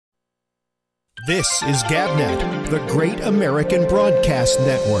This is GabNet, the Great American Broadcast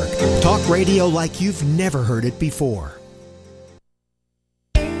Network. Talk radio like you've never heard it before.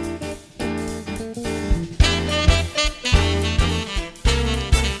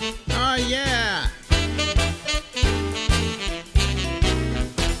 Oh, yeah.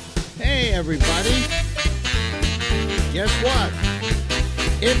 Hey, everybody. Guess what?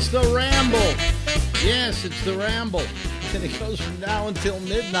 It's the Ramble. Yes, it's the Ramble. And it goes from now until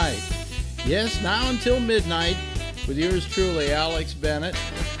midnight. Yes, now until midnight with yours truly, Alex Bennett.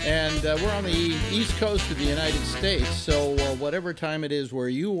 And we're on the east coast of the United States, so whatever time it is where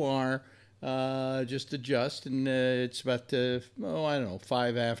you are, just adjust. And it's about, I don't know,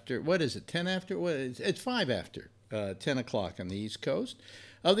 5 after. What is it, 10 after? What is it? It's 5 after 10 o'clock on the east coast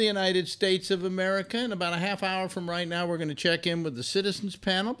of the United States of America. In about a half hour from right now, we're going to check in with the Citizens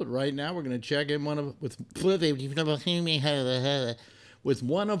Panel. But right now, we're going to check in with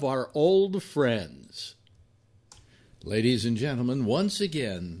one of our old friends. Ladies and gentlemen, once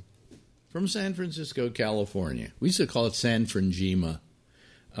again, from San Francisco, California. We used to call it San Frangima.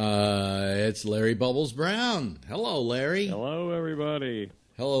 It's Larry Bubbles Brown. Hello, Larry. Hello, everybody.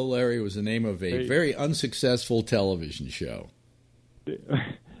 Hello, Larry was the name of a very unsuccessful television show.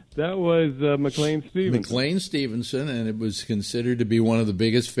 That was McLean Stevenson. McLean Stevenson, and it was considered to be one of the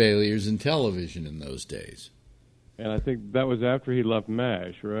biggest failures in television in those days. And I think that was after he left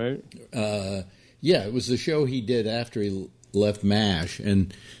MASH, right? Yeah, it was the show he did after he left MASH,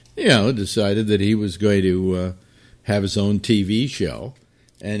 and decided that he was going to have his own TV show.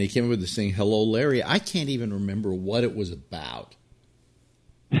 And he came up with this thing, Hello, Larry. I can't even remember what it was about.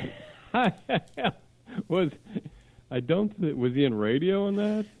 Was he in radio on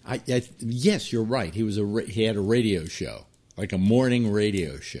that? Yes, you're right. He had a radio show, like a morning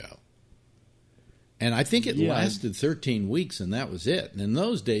radio show. And I think it lasted 13 weeks, and that was it. And in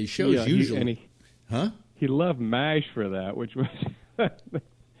those days, shows usually... He left MASH for that, which was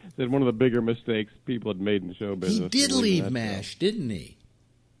one of the bigger mistakes people had made in show business. He did leave MASH, didn't he?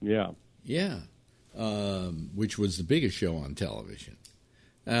 Yeah. Yeah, which was the biggest show on television.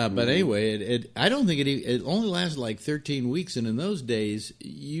 But anyway, I don't think it only lasted like 13 weeks, and in those days,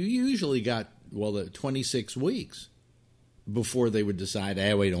 you usually got, 26 weeks before they would decide,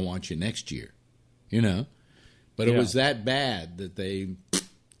 we don't want you next year, But it was that bad that they...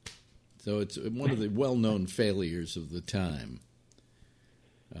 So it's one of the well-known failures of the time.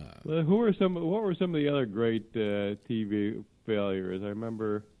 What were some of the other great TV failures? I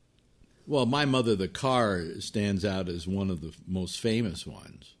remember... Well, My Mother the Car stands out as one of the most famous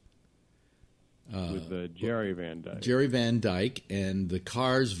ones. With Jerry Van Dyke. Jerry Van Dyke, and the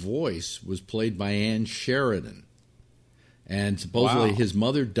car's voice was played by Ann Sheridan. And supposedly his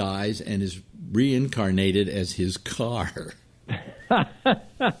mother dies and is reincarnated as his car.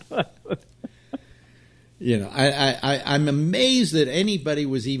 I'm amazed that anybody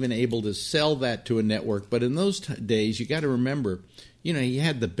was even able to sell that to a network. But in those days, you got to remember, you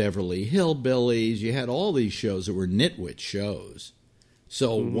had the Beverly Hillbillies, you had all these shows that were nitwit shows.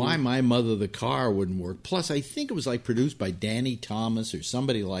 So why My Mother the Car wouldn't work? Plus, I think it was like produced by Danny Thomas or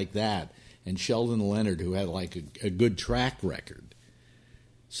somebody like that, and Sheldon Leonard, who had like a good track record.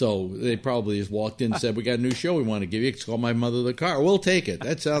 So they probably just walked in and said, we got a new show we want to give you. It's called My Mother the Car. We'll take it.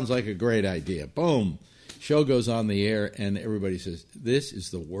 That sounds like a great idea. Boom. Show goes on the air, and everybody says, this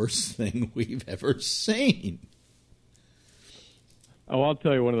is the worst thing we've ever seen. Oh, I'll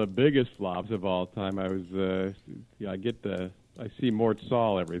tell you one of the biggest flops of all time. I see Mort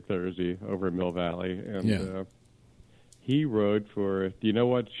Saul every Thursday over in Mill Valley, and he wrote for. Do you know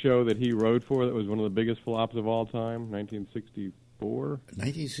what show that he wrote for that was one of the biggest flops of all time? 1964.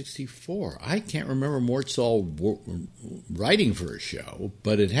 1964. I can't remember Mort Saul writing for a show,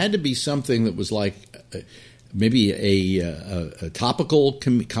 but it had to be something that was like maybe a topical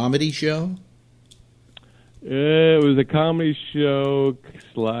comedy show. It was a comedy show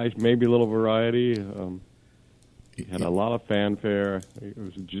 / maybe a little variety. It had a lot of fanfare. It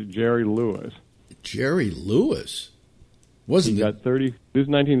was Jerry Lewis. Jerry Lewis? This is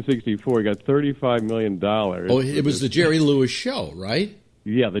 1964. He got $35 million. Oh, it was the Jerry Lewis Show, right?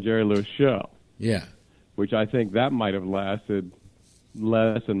 Yeah, the Jerry Lewis Show. Yeah. Which I think that might have lasted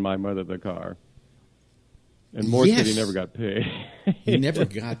less than My Mother the Car. And Mort said he never got paid. He never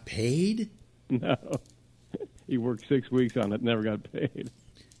got paid? No. He worked 6 weeks on it, never got paid.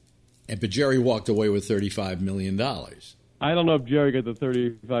 But Jerry walked away with $35 million. I don't know if Jerry got the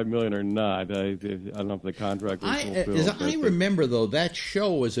 $35 million or not. I don't know if the contract was fulfilled. As I remember, though, that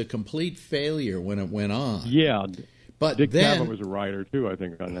show was a complete failure when it went on. Yeah. But Dick Cavett was a writer, too, I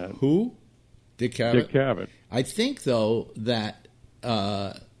think, on that. Who? Dick Cavett? Dick Cavett. I think, though, that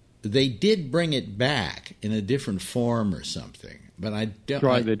they did bring it back in a different form or something. But I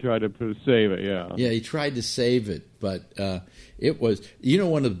don't. They tried to save it, yeah. Yeah, he tried to save it, but it was,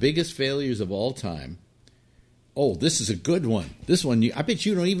 one of the biggest failures of all time. Oh, this is a good one. This one, I bet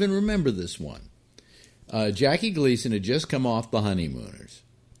you don't even remember this one. Jackie Gleason had just come off The Honeymooners,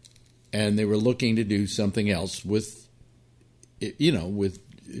 and they were looking to do something else with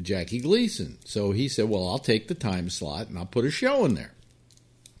Jackie Gleason. So he said, well, I'll take the time slot and I'll put a show in there.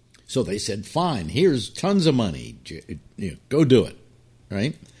 So they said, fine, here's tons of money. Go do it,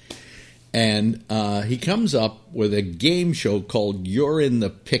 right? And he comes up with a game show called You're in the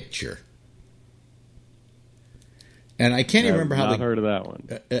Picture. And I can't even remember how. I've not heard of that one.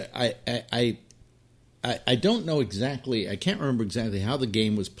 I don't know exactly. I can't remember exactly how the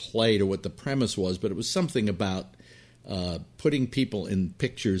game was played or what the premise was, but it was something about putting people in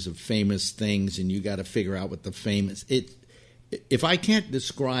pictures of famous things, and you got to figure out what the famous. If I can't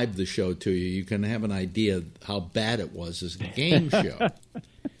describe the show to you, you can have an idea how bad it was as a game show.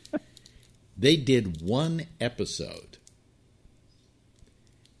 They did one episode,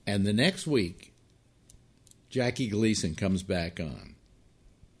 and the next week, Jackie Gleason comes back on,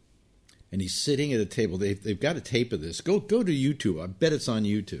 and he's sitting at a table. They've got a tape of this. Go to YouTube. I bet it's on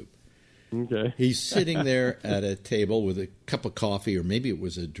YouTube. Okay. He's sitting there at a table with a cup of coffee, or maybe it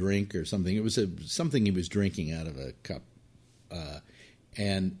was a drink or something. It was something he was drinking out of a cup.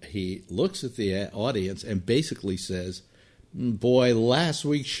 And he looks at the audience and basically says, boy, last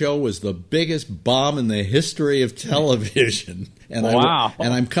week's show was the biggest bomb in the history of television. And wow.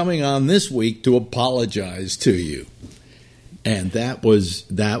 I'm coming on this week to apologize to you. And that was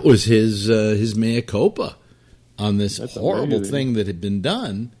his mea culpa on this horrible thing that had been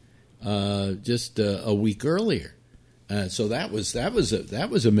done just a week earlier. So that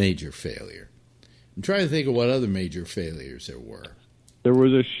was a major failure. I'm trying to think of what other major failures there were. There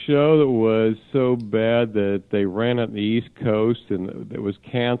was a show that was so bad that they ran it on the East Coast, and it was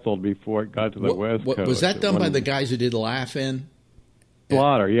canceled before it got to the West Coast. Was that done by the guys who did Laugh In?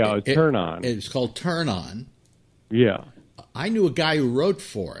 Slaughter, yeah, it was Turn On. It's called Turn On. Yeah. I knew a guy who wrote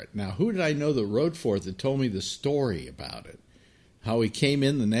for it. Now, who did I know that wrote for it that told me the story about it? How he came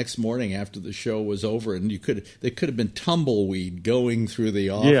in the next morning after the show was over, and there could have been tumbleweed going through the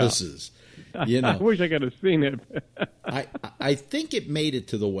offices. Yeah. I wish I could have seen it. I think it made it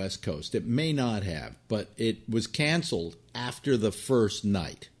to the West Coast. It may not have, but it was canceled after the first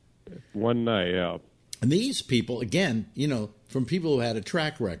night. One night, yeah. And these people, again, from people who had a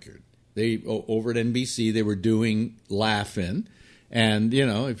track record. They over at NBC, they were doing Laugh-In. And,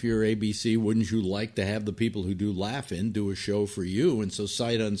 if you're ABC, wouldn't you like to have the people who do Laugh-In do a show for you? And so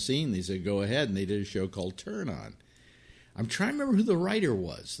sight unseen, they said, go ahead. And they did a show called Turn On. I'm trying to remember who the writer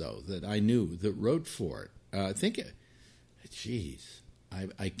was, though, that I knew that wrote for it. I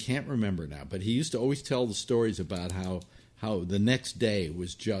can't remember now. But he used to always tell the stories about how the next day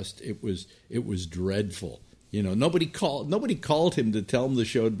was just it was dreadful. Nobody called him to tell him the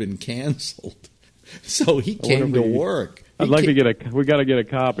show had been canceled, so he came to work. We got to get a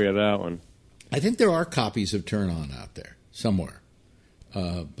copy of that one. I think there are copies of Turn On out there somewhere.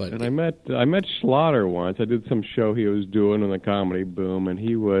 I met Slaughter once. I did some show he was doing on the comedy boom, and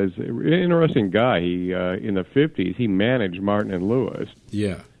he was an interesting guy. He in the 50s he managed Martin and Lewis.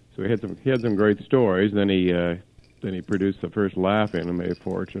 Yeah. So he had some great stories. Then he produced the first Laugh-In and made a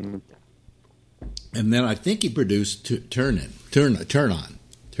fortune. And then I think he produced Turn On.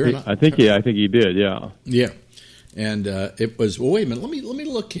 I think he did. Yeah. Yeah. And it was. Well, wait a minute. Let me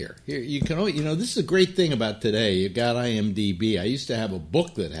look here. Here you can. This is a great thing about today. You got IMDb. I used to have a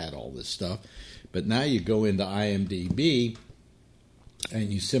book that had all this stuff, but now you go into IMDb,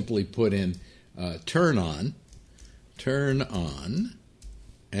 and you simply put in "Turn On,"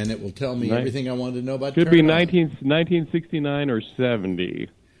 and it will tell me everything I wanted to know about. Could be 1969 or 70.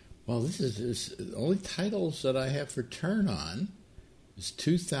 Well, this is the only titles that I have for Turn On is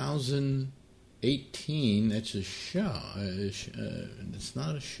 2018. That's a show. It's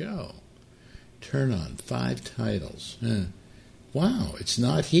not a show. Turn On, 5 titles. Wow, it's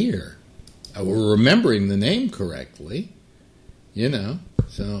not here. We're remembering the name correctly, So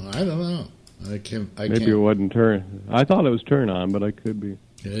I don't know. Maybe it wasn't Turn. I thought it was Turn On, but I could be.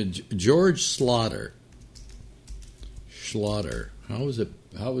 George Slaughter. How was it?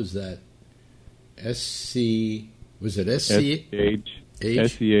 How was that? SC. Was it SC?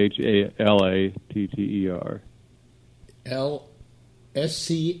 SCHLATTER.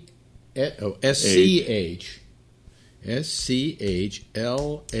 SCHLATT.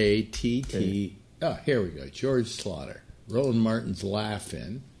 Oh, here we go. George Slaughter. Roland Martin's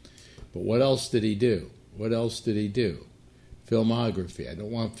Laugh-In. But what else did he do? Filmography. I don't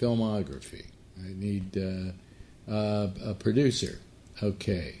want filmography. I need a producer.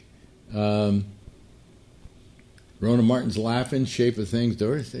 Okay. Rona Martin's laughing. Shape of Things.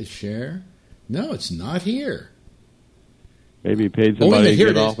 Dorothy Cher. No, it's not here. Maybe he paid somebody to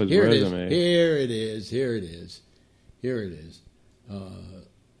get off his resume. Here it is.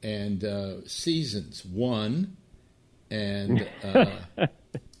 And seasons 1 and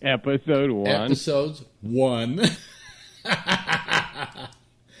Episode 1. Episodes 1.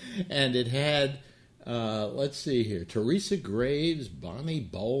 And it had, let's see here, Teresa Graves, Bonnie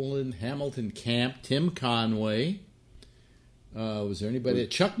Boland, Hamilton Camp, Tim Conway. Was there anybody?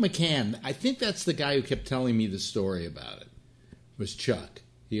 Chuck McCann. I think that's the guy who kept telling me the story about it. Was Chuck.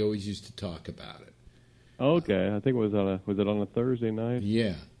 He always used to talk about it. Okay, I think was it on a Thursday night?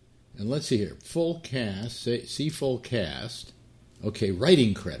 Yeah. And let's see here. Full cast. See full cast. Okay,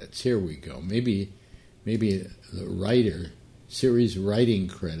 writing credits. Here we go. Maybe the writer, series writing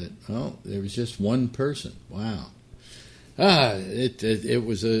credit. Oh, there was just one person. Wow. It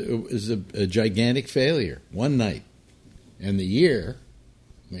was a gigantic failure. One night. And the year,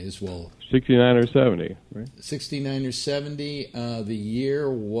 may as well... 69 or 70, right? 69 or 70. The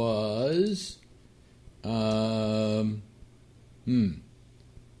year was...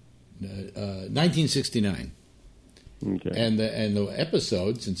 1969. Okay. And the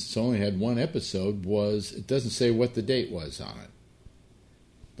episode, since it's only had one episode, was... It doesn't say what the date was on it.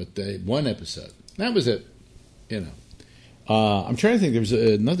 But the one episode. That was it. You know. I'm trying to think. There was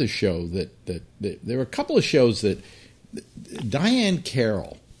another show that there were a couple of shows that... Diane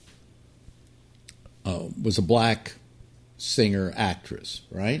Carroll was a black singer-actress,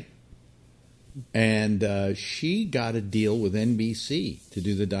 right? And she got a deal with NBC to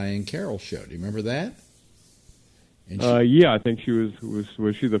do the Diane Carroll show. Do you remember that? And yeah, I think she was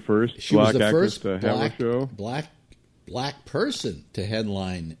she the first black actress to have a show? Black person to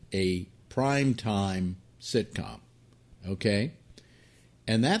headline a primetime sitcom, okay?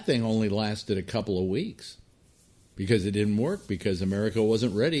 And that thing only lasted a couple of weeks. Because it didn't work, because America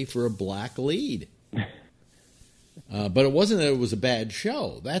wasn't ready for a black lead. But it wasn't that it was a bad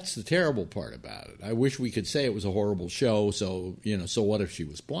show. That's the terrible part about it. I wish we could say it was a horrible show, so what if she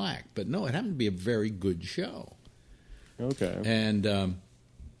was black? But no, it happened to be a very good show. Okay. And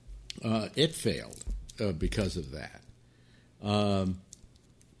it failed because of that. And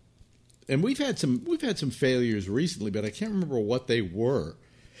we've had some failures recently, but I can't remember what they were.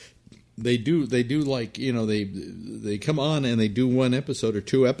 They do like, they come on and they do one episode or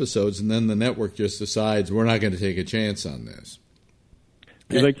two episodes, and then the network just decides we're not going to take a chance on this.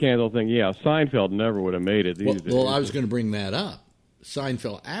 They can't think, Seinfeld never would have made it these days. Well, I was going to bring that up.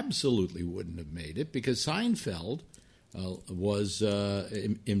 Seinfeld absolutely wouldn't have made it, because Seinfeld was,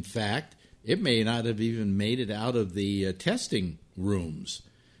 in fact, it may not have even made it out of the testing rooms.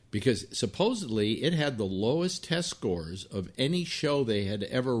 Because supposedly it had the lowest test scores of any show they had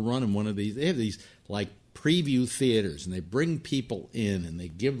ever run in one of these. They have these like preview theaters, and they bring people in and they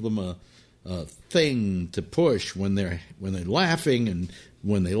give them a thing to push when they're laughing and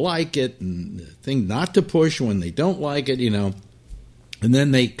when they like it, and a thing not to push when they don't like it, And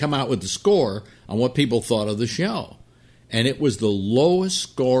then they come out with the score on what people thought of the show. And it was the lowest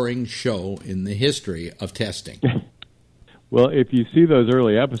scoring show in the history of testing. Well, if you see those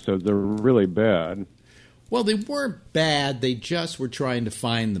early episodes, they're really bad. Well, they weren't bad. They just were trying to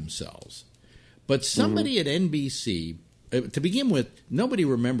find themselves. But somebody at NBC, to begin with, nobody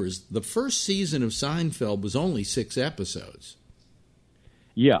remembers, the first season of Seinfeld was only 6 episodes.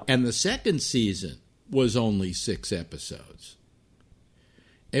 Yeah. And the second season was only 6 episodes.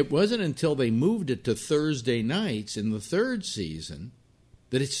 It wasn't until they moved it to Thursday nights in the third season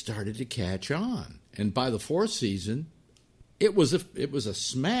that it started to catch on. And by the fourth season... It was a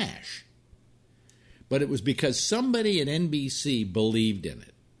smash, but it was because somebody at NBC believed in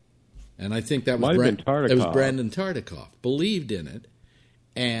it, and I think that was Brandon Tartikoff believed in it,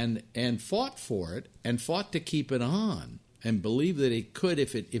 and fought for it, and fought to keep it on, and believed that it could,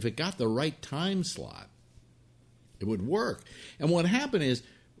 if it got the right time slot, it would work. And what happened is,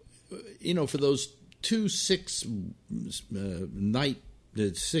 for those 2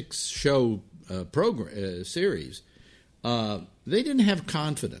 6-show program series. They didn't have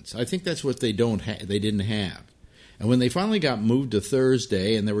confidence. I think that's what they didn't have. And when they finally got moved to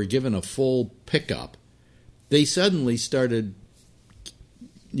Thursday and they were given a full pickup, they suddenly started,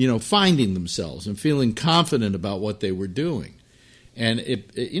 finding themselves and feeling confident about what they were doing. And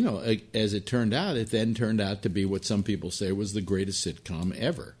as it turned out, it then turned out to be what some people say was the greatest sitcom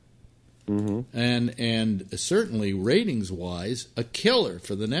ever. Mm-hmm. And certainly ratings-wise, a killer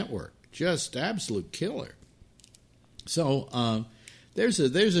for the network, just absolute killer. So there's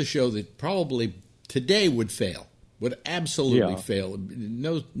a show that probably today would fail, would absolutely fail.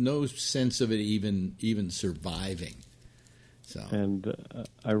 No sense of it even surviving. So. And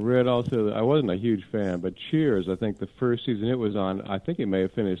I read also that I wasn't a huge fan, but Cheers, I think the first season it was on, I think it may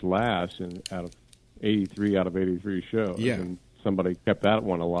have finished last out of 83 shows. Yeah. And somebody kept that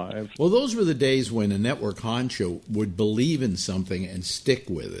one alive. Well, those were the days when a network honcho would believe in something and stick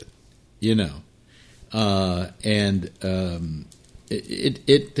with it, you know.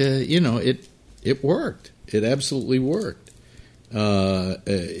 It worked. It absolutely worked in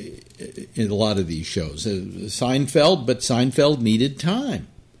a lot of these shows. Seinfeld needed time,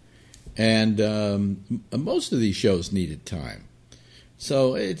 and most of these shows needed time.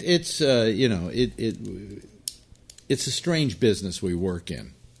 So it's a strange business we work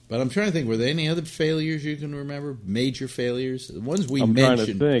in. But I'm trying to think, were there any other failures you can remember? Major failures? The ones we mentioned. I'm trying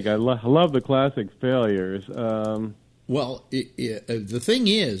to think. I love the classic failures. Well, the thing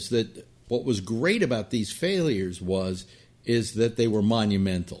is that what was great about these failures is that they were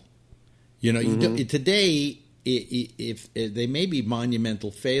monumental. You know, today, if they may be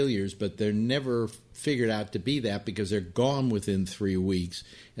monumental failures, but they're never figured out to be that because they're gone within 3 weeks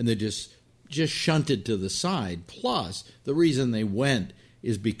and they're just shunted to the side. Plus, the reason they went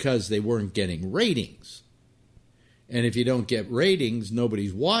is because they weren't getting ratings. And if you don't get ratings,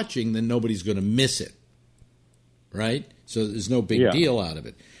 nobody's watching, then nobody's going to miss it. Right? So there's no big deal out of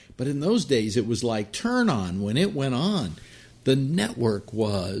it. But in those days, it was like Turn On. When it went on, the network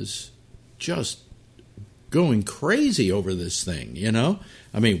was just going crazy over this thing, you know?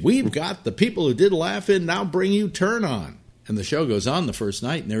 I mean, we've got the people who did laugh in, now bring you Turn On. And the show goes on the first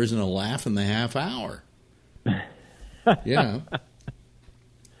night, and there isn't a laugh in the half hour. You know?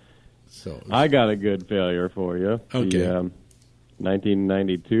 So I got a good failure for you. Okay. The,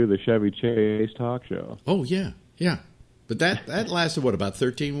 1992, the Chevy Chase talk show. Oh, yeah. Yeah. But that lasted, what, about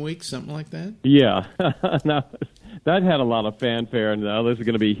 13 weeks, something like that? Yeah. Now, that had a lot of fanfare, and this is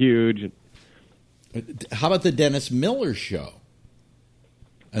going to be huge. How about the Dennis Miller show?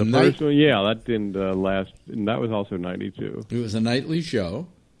 The first one, that didn't last. And that was also 92. It was a nightly show,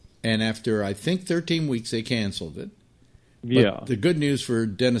 and after, I think, 13 weeks, they canceled it. But the good news for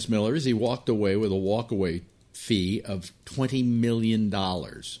Dennis Miller is he walked away with a walkaway fee of $20 million.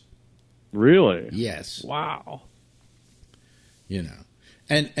 Really? Yes. Wow. You know,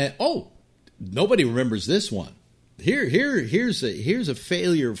 and nobody remembers this one. Here's a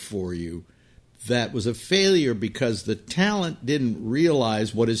failure for you. That was a failure because the talent didn't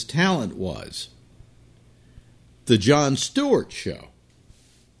realize what his talent was. The Jon Stewart Show.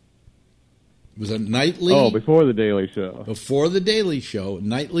 It was a nightly. Oh, before the Daily Show. Before the Daily Show,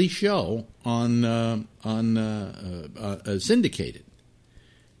 nightly show on syndicated,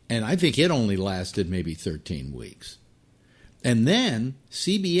 and I think it only lasted maybe 13 weeks, and then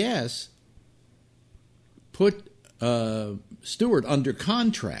CBS put Stewart under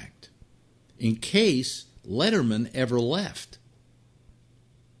contract in case Letterman ever left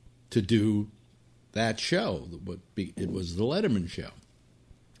to do that show. It was the Letterman Show.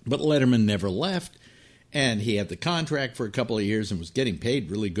 But Letterman never left, and he had the contract for a couple of years and was getting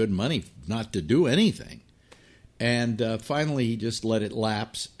paid really good money not to do anything. And finally, he just let it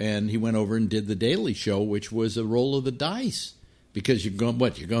lapse, and he went over and did the Daily Show, which was a roll of the dice. Because you're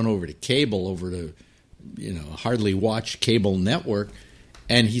going over to cable, over to, hardly watch cable network,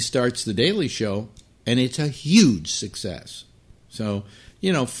 and he starts the Daily Show, and it's a huge success. So,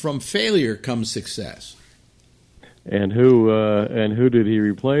 from failure comes success. And who did he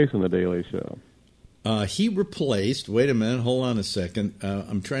replace in the Daily Show? He replaced. Wait a minute. Hold on a second.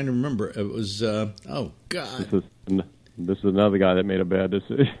 I'm trying to remember. It was. Oh God. This is another guy that made a bad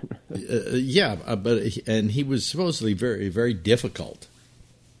decision. And he was supposedly very, very difficult.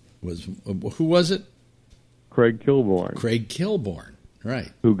 Who was it? Craig Kilborn. Craig Kilborn,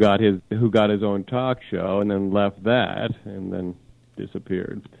 right? Who got his own talk show and then left that and then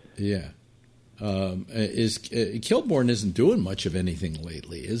disappeared. Yeah. Kilborn isn't doing much of anything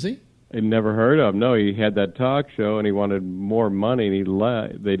lately, is he? I never heard of him. No, he had that talk show and he wanted more money and he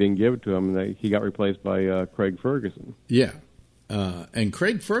left. They didn't give it to him. And he got replaced by Craig Ferguson. Yeah, and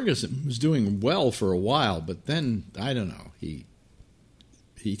Craig Ferguson was doing well for a while, but then I don't know. He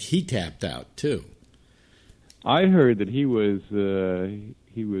tapped out too. I heard that he was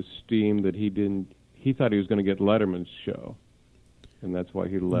steamed that he thought he was going to get Letterman's show, and that's why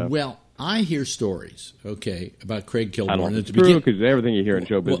he left. Well, I hear stories, about Craig Kilborn. I don't know if it's true, because everything you hear in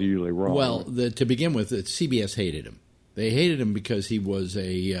showbiz is usually wrong. Well, to begin with, CBS hated him. They hated him because he was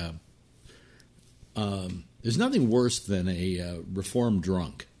a... there's nothing worse than a reformed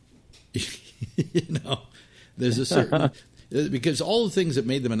drunk. There's a certain because all the things that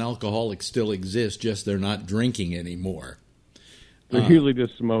made them an alcoholic still exist, just they're not drinking anymore. They're usually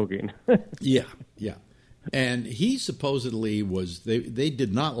just smoking. Yeah. And he supposedly was, they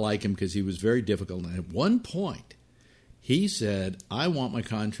did not like him because he was very difficult. And at one point, he said, I want my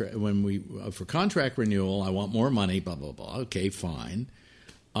contract, for contract renewal, I want more money, blah, blah, blah. Okay, fine.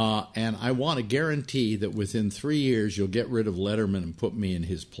 And I want a guarantee that within 3 years, you'll get rid of Letterman and put me in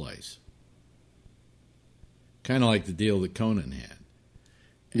his place. Kind of like the deal that Conan had.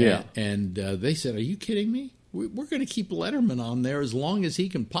 Yeah. And they said, are you kidding me? We're going to keep Letterman on there as long as he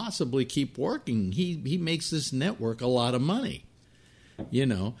can possibly keep working. He makes this network a lot of money.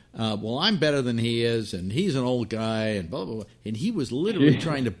 Well, I'm better than he is, and he's an old guy, and blah, blah, blah. And he was literally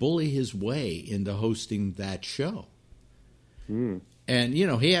trying to bully his way into hosting that show. And,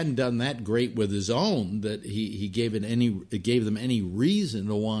 he hadn't done that great with his own that he gave them any reason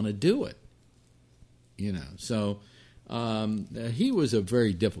to want to do it. So he was a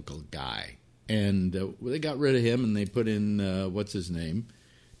very difficult guy. And they got rid of him, and they put in, what's his name?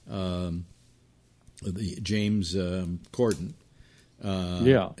 James Corden.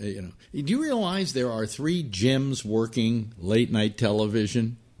 Do you realize there are 3 Jims working late-night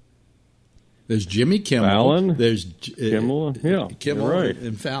television? There's Jimmy Kimmel. Fallon? There's Kimmel, Kimmel right.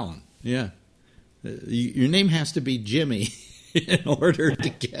 and Fallon. Yeah. Your name has to be Jimmy in order to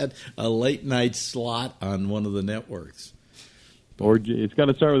get a late-night slot on one of the networks. Or it's got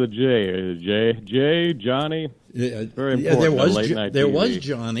to start with a J. Jay, Johnny. Very important. There was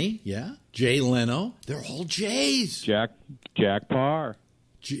Johnny. Yeah. Jay Leno. They're all Jays. Jack Parr.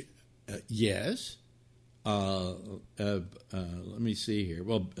 Yes. Let me see here.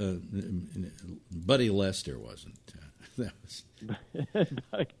 Well, Buddy Lester wasn't. That was.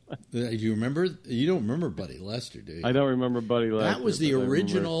 You remember? You don't remember Buddy Lester, do you? I don't remember Buddy Lester. That was the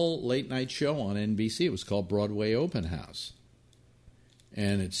original late night show on NBC. It was called Broadway Open House.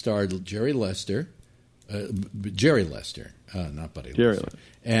 And it starred Jerry Lester, not Buddy Lester,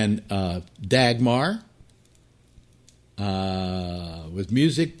 and Dagmar, with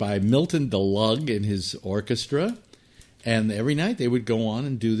music by Milton DeLugg and his orchestra. And every night they would go on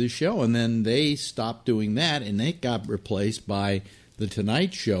and do the show. And then they stopped doing that, and they got replaced by The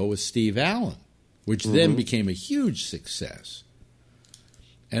Tonight Show with Steve Allen, which then became a huge success.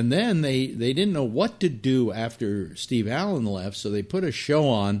 And then they didn't know what to do after Steve Allen left, so they put a show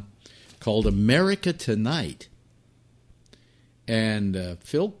on called America Tonight. And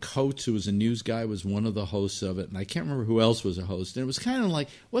Phil Coates, who was a news guy, was one of the hosts of it. And I can't remember who else was a host. And it was kind of like,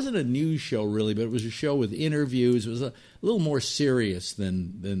 it wasn't a news show really, but it was a show with interviews. It was a little more serious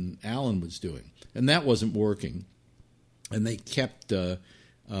than Allen was doing. And that wasn't working. And they kept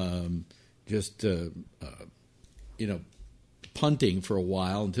punting for a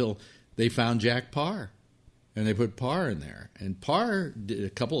while until they found Jack Parr, and they put Parr in there. And Parr did a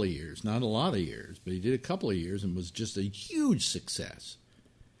couple of years, not a lot of years, but he did a couple of years and was just a huge success.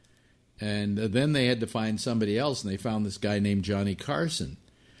 And then they had to find somebody else, and they found this guy named Johnny Carson.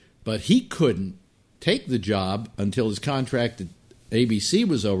 But he couldn't take the job until his contract at ABC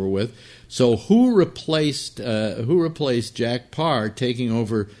was over with. So who replaced Jack Parr taking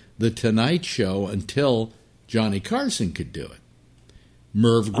over The Tonight Show until Johnny Carson could do it?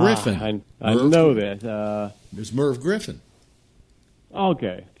 Merv Griffin. I know that. There's Merv Griffin.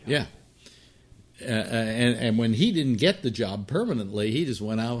 Okay. Yeah. And when he didn't get the job permanently, he just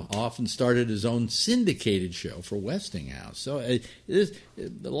went off and started his own syndicated show for Westinghouse. So there's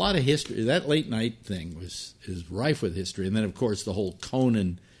a lot of history. That late night thing is rife with history. And then, of course, the whole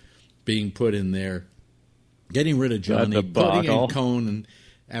Conan being put in there, getting rid of Johnny, putting in Conan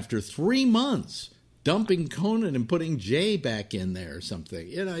after 3 months. Dumping Conan and putting Jay back in there or something.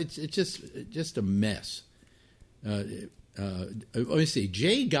 It's just a mess. Let me see.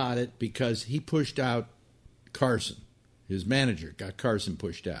 Jay got it because he pushed out Carson. His manager got Carson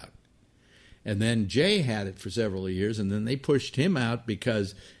pushed out. And then Jay had it for several years, and then they pushed him out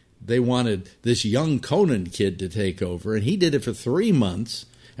because they wanted this young Conan kid to take over. And he did it for 3 months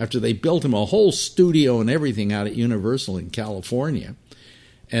after they built him a whole studio and everything out at Universal in California.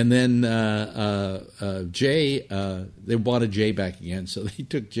 And then Jay, they wanted Jay back again, so they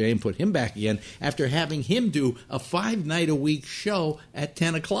took Jay and put him back again after having him do a 5-night-a-week show at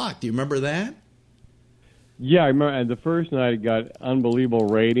 10 o'clock. Do you remember that? Yeah, I remember. And the first night it got unbelievable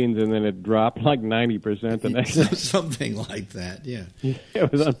ratings, and then it dropped like 90% the next night. Something like that, yeah.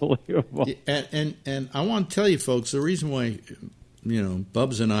 It was unbelievable. And I want to tell you, folks, the reason why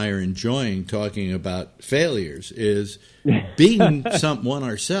Bubs and I are enjoying talking about failures is being one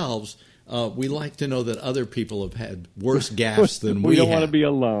ourselves. We like to know that other people have had worse gaffes than we don't have. want to be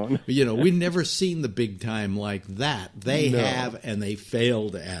alone. We've never seen the big time like that. They have, and they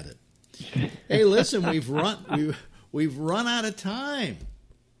failed at it. Hey, listen, we've run out of time.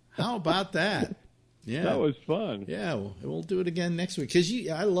 How about that? Yeah, that was fun. Yeah, we'll do it again next week because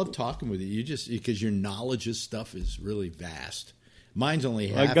I love talking with you. Because your knowledge of stuff is really vast. Mine's only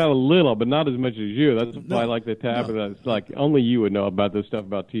half. I got a little, but not as much as you. That's why I like the tab. It's like only you would know about this stuff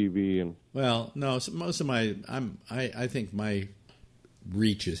about TV and. Well, no, most of I think my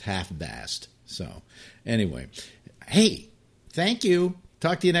reach is half vast. So, anyway, hey, thank you.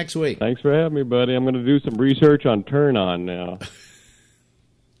 Talk to you next week. Thanks for having me, buddy. I'm going to do some research on Turn On now.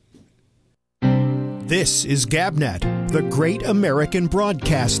 This is GabNet, the Great American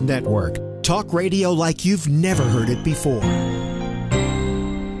Broadcast Network. Talk radio like you've never heard it before.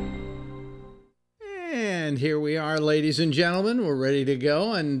 And here we are, ladies and gentlemen. We're ready to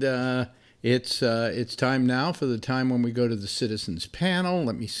go, and it's time now for the time when we go to the Citizens Panel.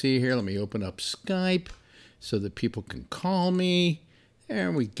 Let me see here. Let me open up Skype so that people can call me.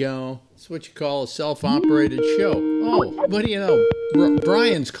 There we go. It's what you call a self-operated show. Oh, what do you know?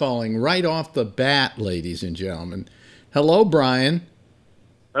 Brian's calling right off the bat, ladies and gentlemen. Hello, Brian.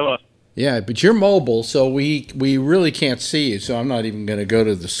 Hello. Yeah, but you're mobile, so we really can't see you, so I'm not even going to go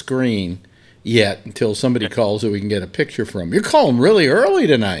to the screen yet until somebody calls so we can get a picture from. You're calling really early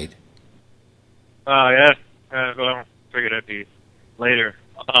tonight. Yeah. Well, figured it'd be later.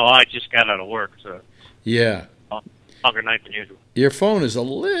 Oh, I just got out of work, so. Yeah. Longer night than usual. Your phone is a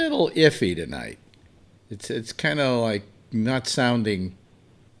little iffy tonight. It's kind of like not sounding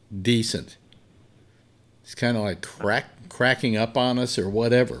decent. It's kind of like cracking up on us or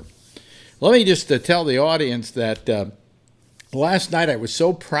whatever. Let me just tell the audience that last night I was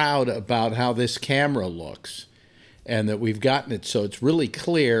so proud about how this camera looks and that we've gotten it so it's really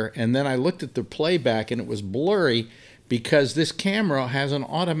clear. And then I looked at the playback and it was blurry because this camera has an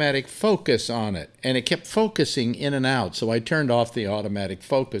automatic focus on it, and it kept focusing in and out. So I turned off the automatic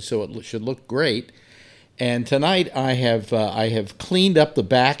focus so it should look great. And tonight I have cleaned up the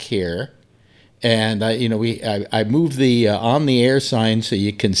back here, and I moved the on the air sign so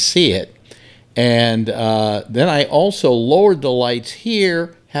you can see it. And then I also lowered the lights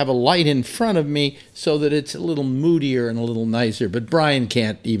here, have a light in front of me so that it's a little moodier and a little nicer. But Brian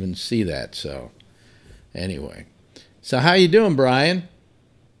can't even see that, so anyway. So how you doing, Brian?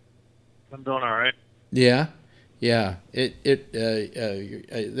 I'm doing all right. Yeah. The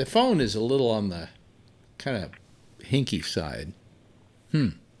phone is a little on the kind of hinky side.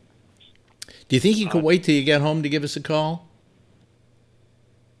 Do you think you could wait till you get home to give us a call?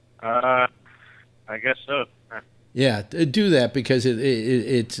 I guess so. Yeah, do that because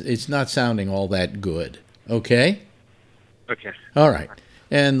it's not sounding all that good. Okay. Okay. All right.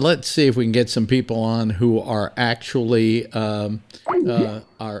 And let's see if we can get some people on who are actually going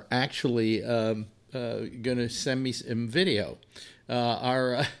to send me some video.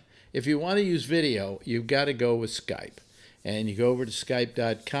 If you want to use video, you've got to go with Skype, and you go over to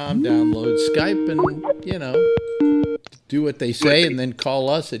Skype.com, download Skype, and do what they say, and then call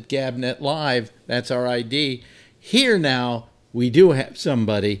us at GabNet Live. That's our ID. Here now, we do have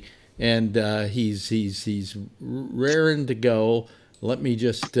somebody, and he's raring to go. Let me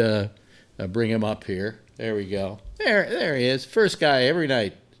just bring him up here. There we go. There he is. First guy every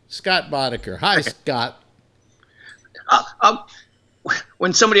night. Scott Boddicker. Hi, Scott.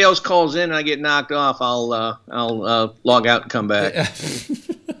 When somebody else calls in and I get knocked off, I'll log out and come back.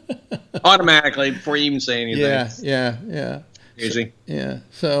 Automatically before you even say anything. Yeah. Easy. Yeah.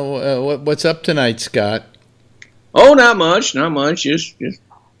 So what's up tonight, Scott? Oh, not much. Just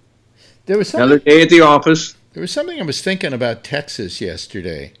There was another day at the office. There was something I was thinking about Texas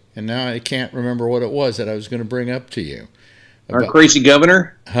yesterday, and now I can't remember what it was that I was going to bring up to you. Our crazy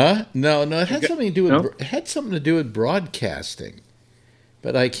governor? Huh? No. It had something to do with it had something to do with broadcasting,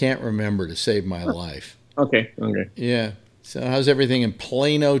 but I can't remember to save my life. Okay. Yeah. So how's everything in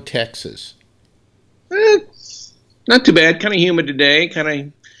Plano, Texas? Not too bad. Kind of humid today. Kind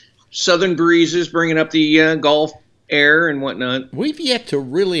of southern breezes bringing up the Gulf air and whatnot. We've yet to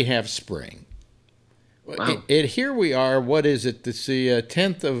really have spring. Wow. Here we are. What is it? It's the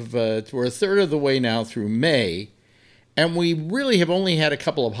 10th of. We're a third of the way now through May, and we really have only had a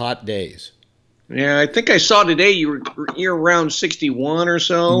couple of hot days. Yeah, I think I saw today you're around 61 or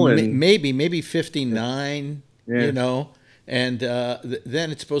so, and maybe 59. Yeah. And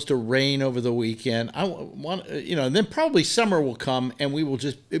then it's supposed to rain over the weekend. I want, and then probably summer will come, and we will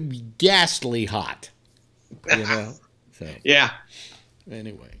just be ghastly hot. So yeah.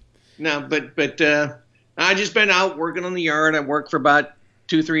 Anyway. No, but I just been out working on the yard. I worked for about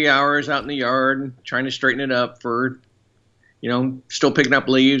 2-3 hours out in the yard trying to straighten it up for, still picking up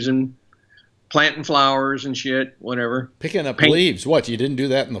leaves and planting flowers and shit, whatever. Picking up leaves? What, you didn't do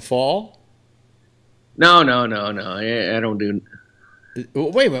that in the fall? No. I don't do.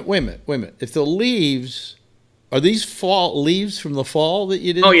 Wait a minute. If the leaves are these fall leaves from the fall that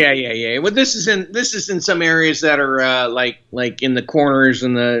you did? Oh yeah. Well, this is in some areas that are like in the corners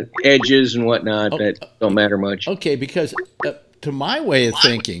and the edges and whatnot that don't matter much. Okay, because to my way of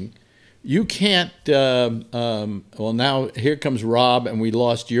thinking, you can't. Well, now here comes Rob, and we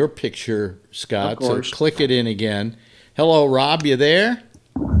lost your picture, Scott. So click it in again. Hello, Rob. You there?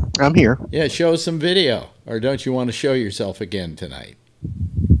 I'm here. Yeah, show us some video. Or don't you want to show yourself again tonight?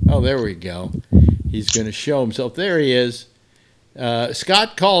 Oh, there we go. He's going to show himself. There he is.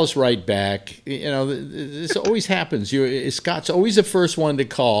 Scott, call us right back. This always happens. Scott's always the first one to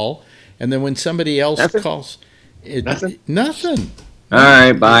call, and then when somebody else calls, nothing. All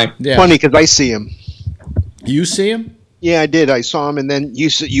right, bye. Yeah. Funny because I see him. You see him? Yeah, I did. I saw him, and then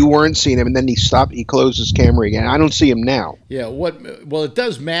you weren't seeing him, and then he stopped. He closed his camera again. I don't see him now. Yeah. Well, it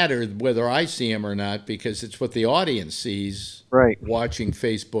does matter whether I see him or not because it's what the audience sees. Right. Watching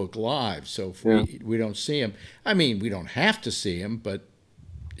Facebook Live. So if we don't see him, I mean, we don't have to see him, but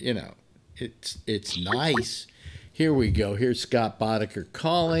it's nice. Here we go. Here's Scott Boddicker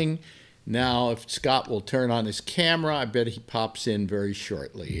calling. Now, if Scott will turn on his camera, I bet he pops in very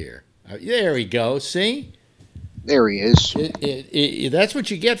shortly here. There we go. See? There he is. That's what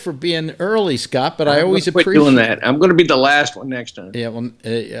you get for being early, Scott. But I always appreciate doing that. I'm going to be the last one next time. Yeah. Well,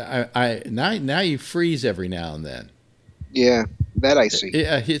 now you freeze every now and then. Yeah, that I see.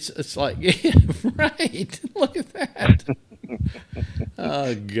 Yeah, it's like right. Look at that.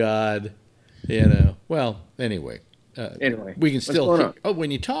 Oh God. Well, anyway. We can still. When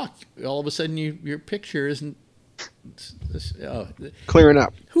you talk, all of a sudden your picture isn't clearing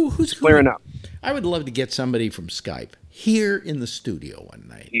up. Who's clearing up? I would love to get somebody from Skype here in the studio one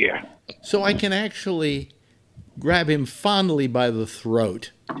night. Yeah. So I can actually grab him fondly by the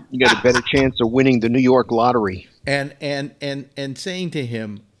throat. You got a better chance of winning the New York lottery. And saying to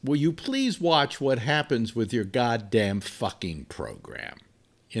him, "Will you please watch what happens with your goddamn fucking program?"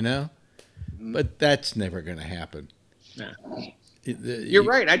 But that's never going to happen. Nah. You're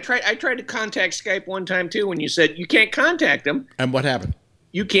right. I tried to contact Skype one time too when you said you can't contact them. And what happened?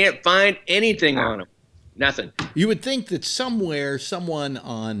 You can't find anything on them. Nothing. You would think that somewhere, someone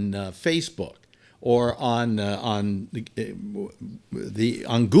on Facebook or on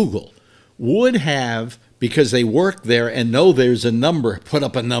Google would have, because they work there and know there's a number, put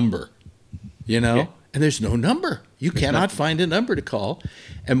up a number, and there's no number. You cannot find a number to call.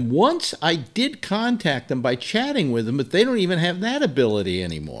 And once I did contact them by chatting with them, but they don't even have that ability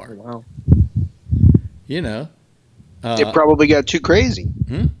anymore. Wow. It probably got too crazy.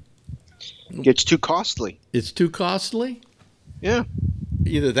 It's too costly. It's too costly? Yeah.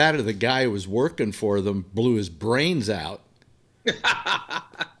 Either that or the guy who was working for them blew his brains out.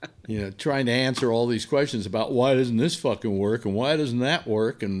 Trying to answer all these questions about why doesn't this fucking work and why doesn't that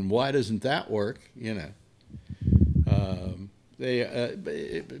work and why doesn't that work,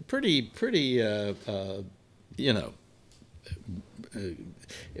 They pretty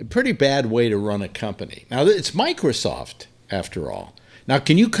bad way to run a company. Now, it's Microsoft, after all. Now,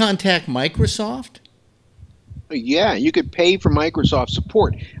 can you contact Microsoft? Yeah, you could pay for Microsoft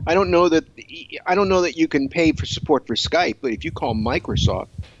support. I don't know that you can pay for support for Skype, but if you call Microsoft,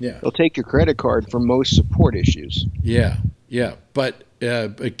 they'll take your credit card for most support issues. Yeah, but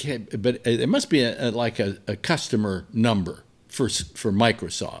it must be a customer number for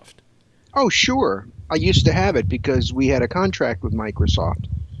Microsoft. Oh, sure. I used to have it because we had a contract with Microsoft.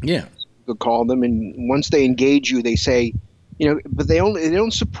 Yeah. You call them, and once they engage you, they say, but they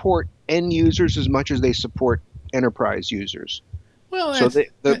don't support end users as much as they support enterprise users. Well, so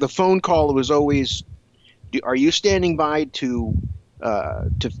the phone call was always, are you standing by to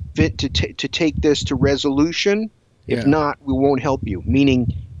take this to resolution? If not, we won't help you.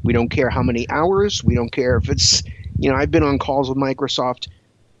 Meaning, we don't care how many hours. We don't care if it's, I've been on calls with Microsoft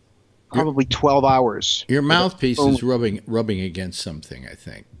probably 12 hours. Your mouthpiece is rubbing against something, I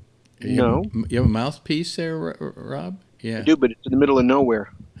think. No. You have a mouthpiece there, Rob? Yeah. I do, but it's in the middle of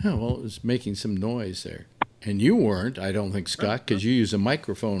nowhere. Oh, well, it was making some noise there. And you weren't, I don't think, Scott, because you use a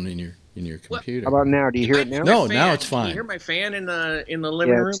microphone in your computer. How about now? Do you hear it now? No, now it's fine. Can you hear my fan in the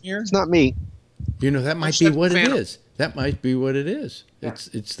living room here? It's not me. That might be what it is. That might be what it is. Yeah.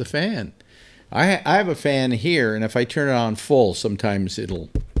 It's the fan. I have a fan here, and if I turn it on full, sometimes it'll,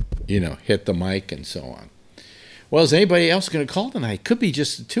 hit the mic and so on. Well, is anybody else going to call tonight? Could be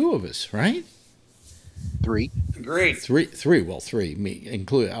just the two of us, right? 3. Great. Three. Well, 3. Me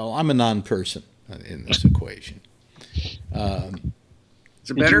include. Oh, I'm a non-person in this equation. Is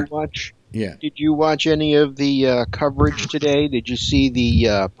it better? Did you watch any of the coverage today? Did you see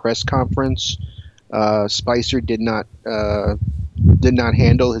the press conference? Spicer did not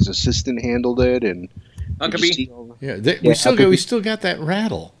handle. His assistant handled it, and we still got that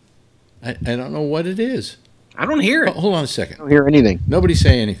rattle. I don't know what it is. I don't hear it. Hold on a second. I don't hear anything. Nobody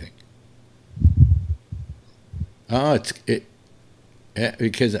say anything. Oh,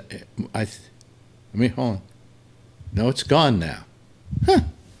 because hold on. No, it's gone now. Huh.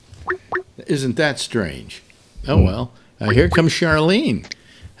 Isn't that strange? Oh, well. Here comes Charlene.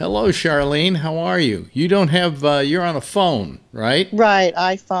 Hello, Charlene. How are you? You don't have, you're on a phone, right? Right,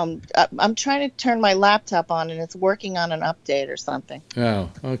 iPhone. I'm trying to turn my laptop on, and it's working on an update or something. Oh,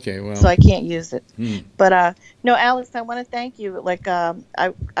 okay. Well, so I can't use it. But, no, Alex, I want to thank you. Like,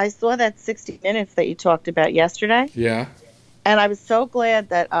 I saw that 60 Minutes that you talked about yesterday. Yeah. And I was so glad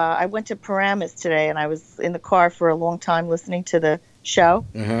that I went to Paramus today, and I was in the car for a long time listening to the show.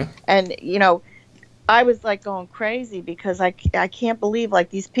 Uh-huh. And, you know, I was like going crazy because I can't believe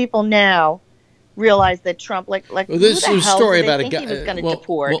like these people now realize that Trump well, this is a story about a guy. He was going to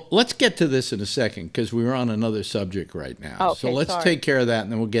deport. Well, let's get to this in a second because we're on another subject right now. Okay, so let's take care of that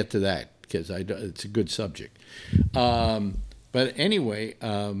and then we'll get to that because it's a good subject. But anyway,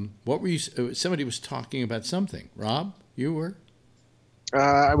 what were you? Somebody was talking about something. Rob, you were.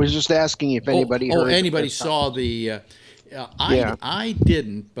 I was just asking if anybody heard. Anybody saw the. I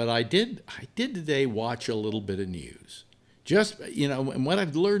didn't, but I did today watch a little bit of news. Just, you know, and what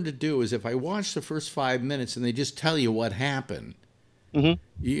I've learned to do is if I watch the first 5 minutes and they just tell you what happened,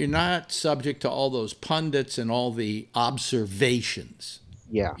 you're not subject to all those pundits and all the observations.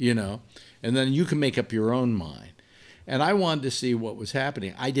 Yeah. You know, and then you can make up your own mind. And I wanted to see what was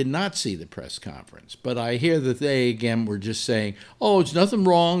happening. I did not see the press conference, but I hear that they, again, were just saying, oh, it's nothing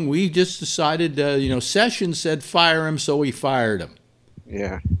wrong. We just decided, Sessions said fire him, so we fired him.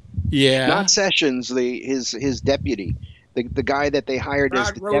 Yeah. Yeah. Not Sessions, his deputy, the guy that they hired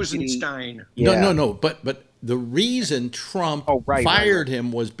as the Rosenstein. deputy. Yeah. No. But the reason Trump fired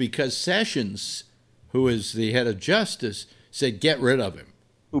him was because Sessions, who is the head of justice, said get rid of him.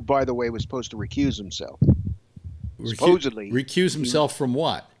 Who, by the way, was supposed to recuse himself. Supposedly recuse himself from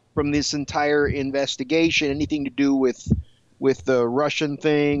what? From this entire investigation, anything to do with the Russian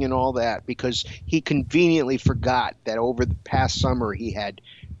thing and all that, because he conveniently forgot that over the past summer he had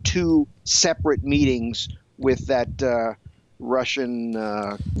 2 separate meetings with that Russian.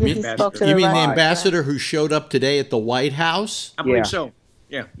 You mean the ambassador who showed up today at the White House? I believe so.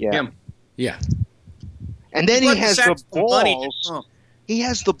 Yeah. Him. Yeah. And then he has the balls. He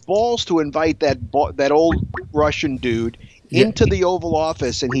has the balls to invite that old Russian dude into the Oval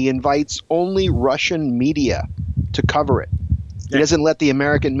Office, and he invites only Russian media to cover it. He doesn't let the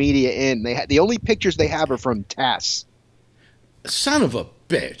American media in. The only pictures they have are from TASS. Son of a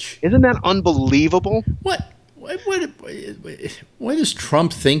bitch! Isn't that unbelievable? What does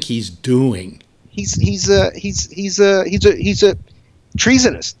Trump think he's doing? He's a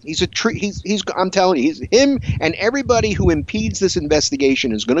treasonous. I'm telling you, him and everybody who impedes this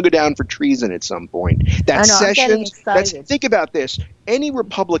investigation is going to go down for treason at some point. That Sessions. Think about this. Any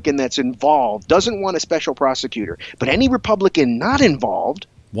Republican that's involved doesn't want a special prosecutor, but any Republican not involved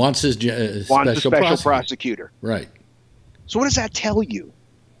wants a special prosecutor. Right. So what does that tell you?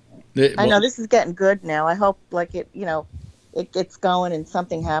 I know this is getting good now. I hope it gets going and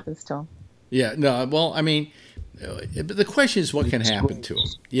something happens to him. Yeah. No. Well, I mean. But the question is what can happen to him.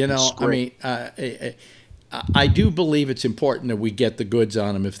 You know, I mean, I do believe it's important that we get the goods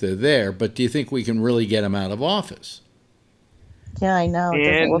on them if they're there, but do you think we can really get them out of office? Yeah, I know. It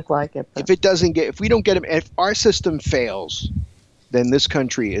doesn't look like it. But. If we don't get them, if our system fails, then this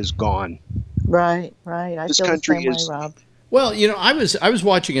country is gone. Right. I feel the same way, Rob. Well, you know, I was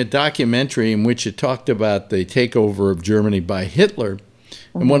watching a documentary in which it talked about the takeover of Germany by Hitler.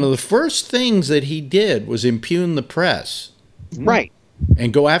 And one of the first things that he did was impugn the press. Right.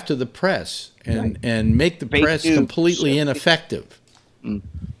 And go after the press and make the press completely ineffective.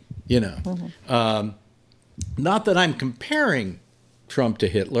 You know. Not that I'm comparing Trump to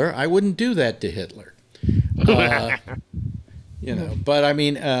Hitler. I wouldn't do that to Hitler. You know, but I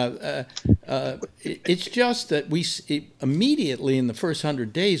mean, it's just that we immediately in the first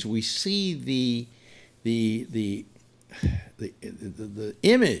 100 days, we see the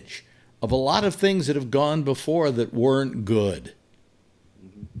image of a lot of things that have gone before that weren't good,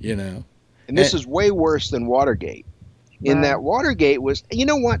 you know. And this is way worse than Watergate. In that Watergate was, you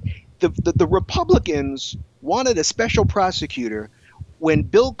know what, the Republicans wanted a special prosecutor when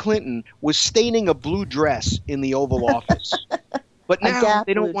Bill Clinton was staining a blue dress in the Oval Office. But now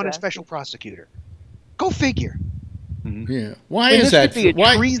they don't want a special prosecutor. Go figure. Yeah. Why is that? This would be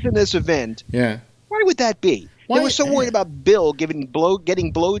a treasonous event. Yeah. Why would that be? They were so worried about Bill getting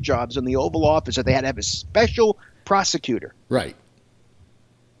blowjobs in the Oval Office that they had to have a special prosecutor. Right.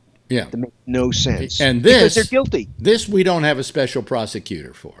 Yeah. That makes no sense. And this, because they're guilty. This we don't have a special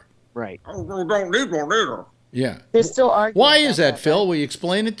prosecutor for. Right. Oh, we don't need one either. Yeah. They're still arguing. Why is that, Phil? Will you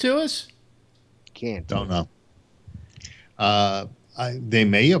explain it to us? Can't. Don't know. They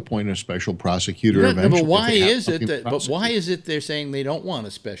may appoint a special prosecutor eventually. But why is it that? But why is it they're saying they don't want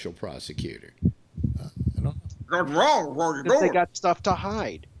a special prosecutor? I don't know. What's wrong? What are you Because doing? they got stuff to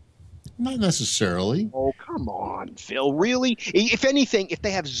hide. Not necessarily. Oh, come on, Phil. Really? If anything, if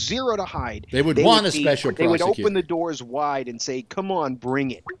they have zero to hide, they would want a special prosecutor. They would open the doors wide and say, come on,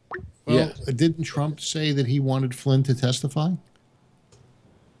 bring it. Well, didn't Trump say that he wanted Flynn to testify?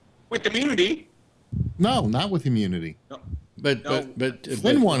 With immunity? No, not with immunity. No. But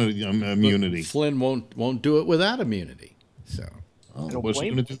Flynn wanted immunity. Flynn won't do it without immunity. So, what's he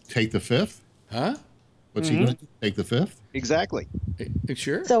going to do? Take the fifth? Huh? What's he going to do? Take the fifth? Exactly.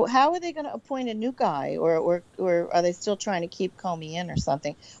 Sure. So how are they going to appoint a new guy, or are they still trying to keep Comey in or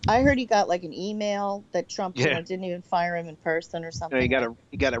something? I heard he got like an email that Trump didn't even fire him in person or something. No,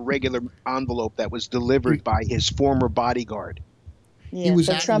 he got a regular envelope that was delivered by his former bodyguard. Yeah,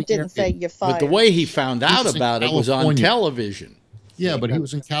 but Trump didn't say you're fired. But the way he found out about it was on television. Yeah, but he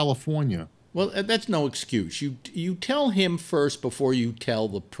was in California. Well, that's no excuse. You tell him first before you tell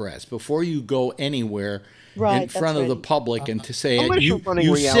the press, before you go anywhere in front of the public and to say it.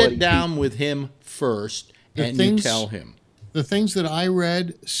 You sit down with him first and you tell him. The things that I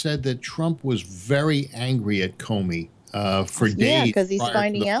read said that Trump was very angry at Comey for days. Yeah, because he's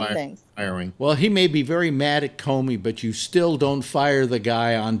finding out things. Firing. Well, he may be very mad at Comey, but you still don't fire the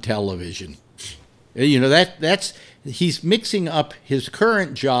guy on television. You know, that's he's mixing up his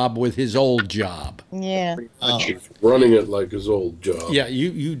current job with his old job. Yeah. Running it like his old job. Yeah,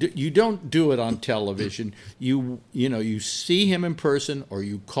 you don't do it on television. You see him in person, or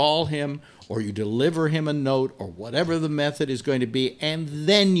you call him, or you deliver him a note, or whatever the method is going to be, and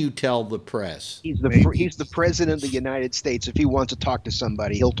then you tell the press. He's the president of the United States. If he wants to talk to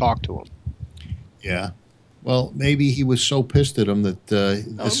somebody, he'll talk to him. Yeah. Well, maybe he was so pissed at him that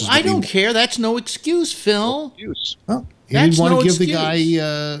this is. I don't care. That's no excuse, Phil. Well, he didn't want to give the guy. He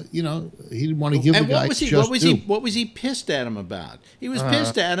didn't want to give the guy what was he pissed at him about? He was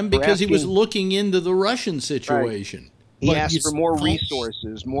pissed at him because he was looking into the Russian situation. Right. He asked for more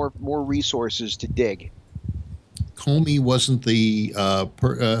resources, more resources to dig. Comey wasn't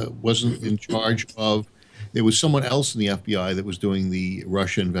wasn't in charge of. There was someone else in the FBI that was doing the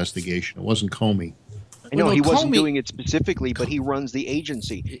Russia investigation. It wasn't Comey. I know he wasn't doing it specifically, but he runs the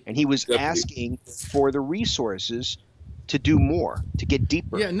agency, and he was asking for the resources to do more, to get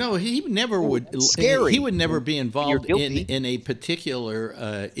deeper. Yeah, no, he never would. Scary. He would never be involved in a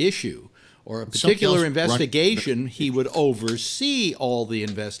particular issue or a particular investigation. He would oversee all the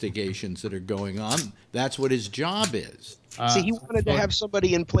investigations that are going on. That's what his job is. See, he wanted to have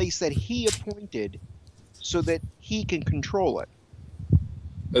somebody in place that he appointed so that he can control it.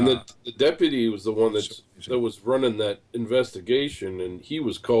 And the deputy was the one that was running that investigation, and he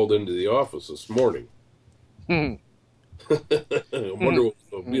was called into the office this morning. I wonder what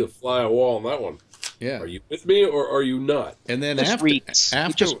will be a fly on wall on that one. Yeah. Are you with me or are you not? And then afterwards,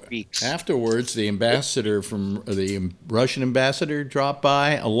 the ambassador the Russian ambassador dropped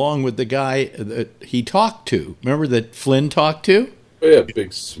by along with the guy that he talked to. Remember that Flynn talked to? Yeah,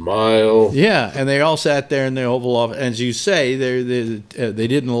 big smile. Yeah, and they all sat there in the Oval Office. As you say, they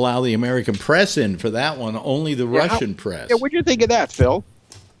didn't allow the American press in for that one, only the Russian press. Yeah, what do you think of that, Phil?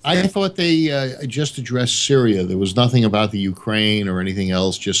 I thought they just addressed Syria. There was nothing about the Ukraine or anything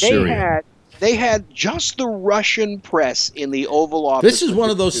else, just Syria. They had just the Russian press in the Oval Office. This is one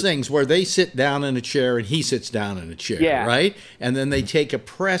of those things where they sit down in a chair and he sits down in a chair, right? And then they take a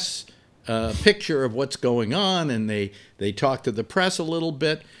press picture of what's going on, and they talk to the press a little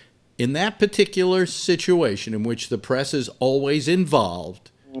bit. In that particular situation, in which the press is always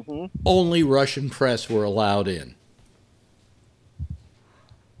involved, only Russian press were allowed in.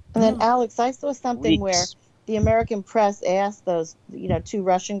 And then, Alex, I saw something where the American press asked those, two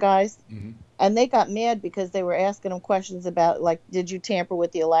Russian guys, and they got mad because they were asking them questions about, like, did you tamper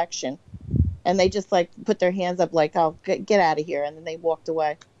with the election? And they just, put their hands up like, oh, get out of here, and then they walked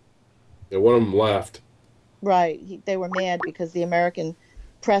away. Yeah, one of them laughed. Right. They were mad because the American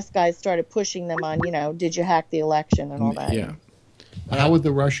press guys started pushing them on, did you hack the election and all that. Yeah. How would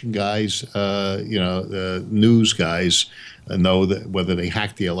the Russian guys, the news guys, know that whether they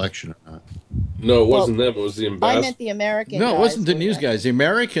hacked the election or not? No, it wasn't them. It was the ambassador. I meant the American No, guys. it wasn't the news guys. The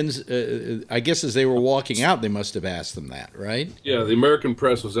Americans, I guess as they were walking out, they must have asked them that, right? Yeah, the American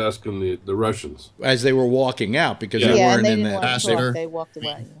press was asking the Russians. As they were walking out, because they weren't in that. They walked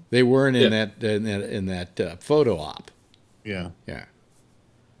away. They weren't in that photo op. Yeah. Yeah.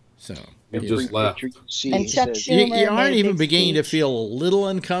 So you just laughed. And Chuck Schumer you aren't even beginning to feel a little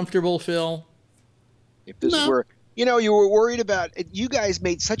uncomfortable, Phil? If this were, you were worried about, you guys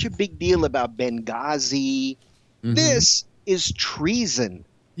made such a big deal about Benghazi. Mm-hmm. This is treason.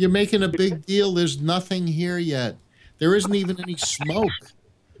 You're making a big deal. There's nothing here yet. There isn't even any smoke.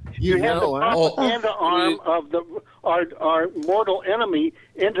 You have the propaganda arm of our mortal enemy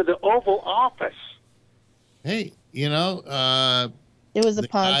into the Oval Office. Hey, it was a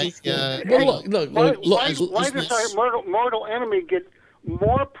Ponzi scheme. Look. Why does our mortal enemy get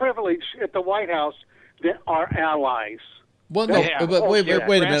more privilege at the White House than our allies? Well, no, but wait a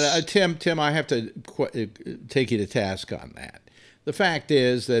minute, Tim. I have to take you to task on that. The fact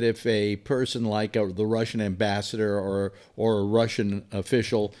is that if a person like the Russian ambassador or a Russian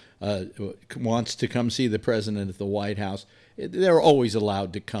official wants to come see the president at the White House, they're always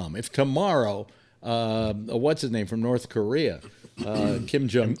allowed to come. If tomorrow, what's his name from North Korea, Kim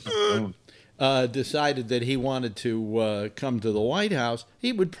Jong-un, decided that he wanted to come to the White House,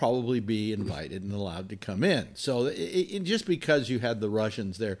 he would probably be invited and allowed to come in. So just because you had the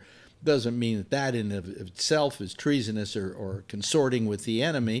Russians there doesn't mean that in of itself is treasonous or consorting with the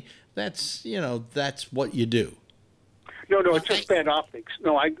enemy. That's what you do. No, it's just bad optics.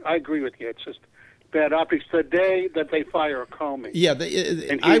 No, I agree with you. It's just bad optics. The day that they fire Comey. Yeah,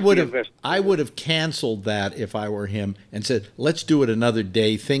 I would have canceled that if I were him and said, let's do it another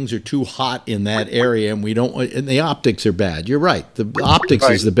day. Things are too hot in that area, and and the optics are bad. You're right. The optics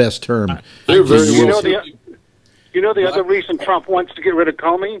is the best term. The other reason Trump wants to get rid of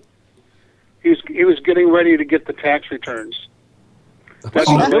Comey? He was getting ready to get the tax returns. That's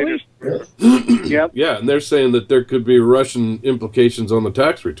the latest. Yep. Yeah, and they're saying that there could be Russian implications on the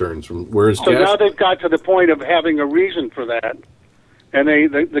tax returns from where his cash. So now they've got to the point of having a reason for that. And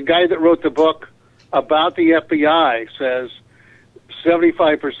the guy that wrote the book about the FBI says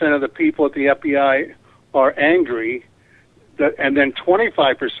 75% of the people at the FBI are angry, and then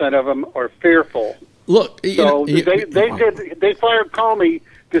 25% of them are fearful. Look, they fired Comey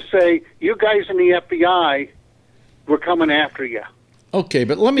to say, you guys in the FBI, we're coming after you. Okay,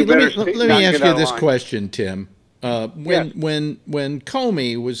 but let me ask you this question, Tim. When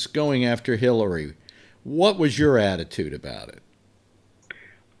Comey was going after Hillary, what was your attitude about it?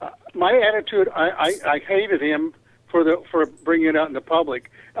 My attitude, I hated him for bringing it out in the public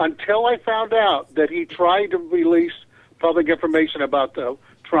until I found out that he tried to release public information about the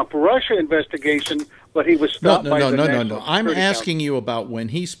Trump-Russia investigation, but he was stopped by the National No. I'm asking you about when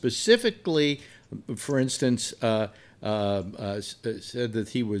he specifically, for instance, said that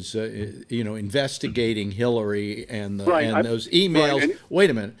he was, investigating Hillary and those emails. Right. Wait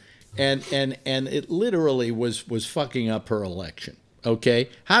a minute, and it literally was fucking up her election. Okay,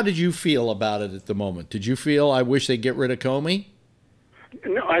 how did you feel about it at the moment? Did you feel I wish they'd get rid of Comey?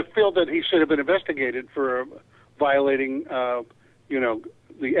 No, I feel that he should have been investigated for violating,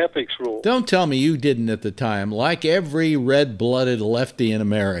 the ethics rule. Don't tell me you didn't at the time, like every red-blooded lefty in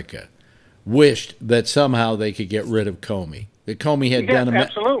America, wished that somehow they could get rid of Comey. That Comey had done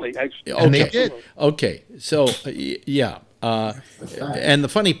absolutely. And they did. Okay, so yeah, and the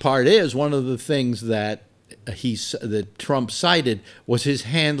funny part is one of the things that that Trump cited was his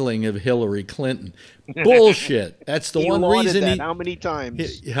handling of Hillary Clinton. Bullshit. That's the one reason. How many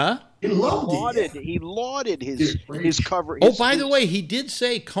times? He lauded his cover. By the way, he did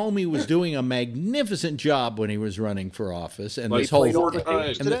say Comey was doing a magnificent job when he was running for office, and this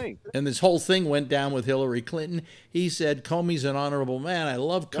whole thing went down with Hillary Clinton. He said Comey's an honorable man. I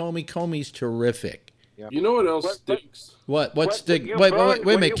love Comey. Comey's terrific. Yep. You know what else stinks? What stinks? Wait a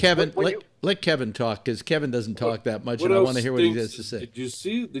minute, Kevin. Let Kevin talk, because Kevin doesn't talk that much, and I want to hear what he has to say. Did you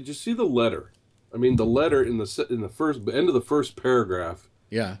see the letter? I mean, the letter in the first end of the first paragraph.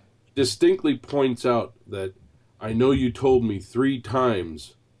 Yeah. Distinctly points out that I know you told me 3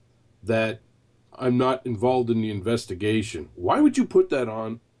 times that I'm not involved in the investigation. Why would you put that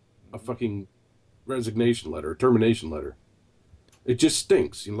on a fucking resignation letter, a termination letter? It just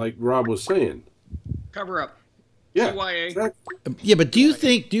stinks, like Rob was saying. Cover up. Yeah. CYA. Exactly. Yeah, but do you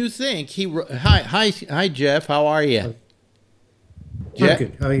think he? Hi, Jeff. How are you? Jeff?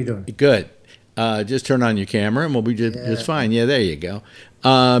 Good. How are you doing? Good. Just turn on your camera and we'll be just fine. Yeah, there you go.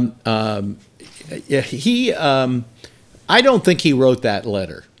 I don't think he wrote that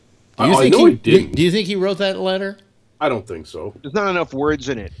letter. Do you think he did? Do you think he wrote that letter? I don't think so. There's not enough words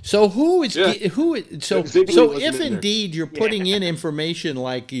in it. So who is so if indeed you're putting in information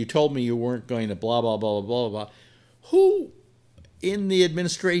like you told me you weren't going to blah blah blah blah blah, who in the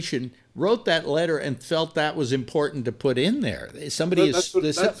administration wrote that letter and felt that was important to put in there? Somebody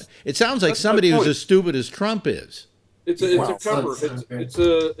it sounds like somebody who's as stupid as Trump is. It's a cover.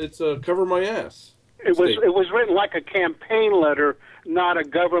 It's a cover my ass. It was written like a campaign letter, not a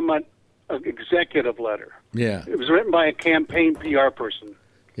government executive letter. Yeah. It was written by a campaign PR person.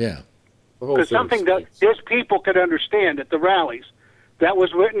 Yeah. Because something that his people could understand at the rallies. That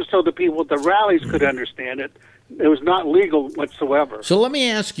was written so the people at the rallies could understand it. It was not legal whatsoever. So let me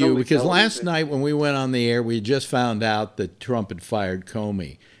ask you, because last night when we went on the air, we just found out that Trump had fired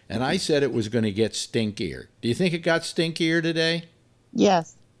Comey. And I said it was going to get stinkier. Do you think it got stinkier today?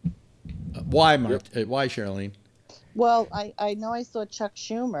 Yes. Why, why, Charlene? Well, I know I saw Chuck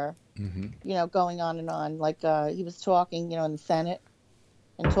Schumer, going on and on. Like he was talking, in the Senate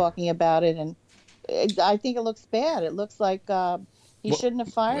and talking about it. And I think it looks bad. It looks like he shouldn't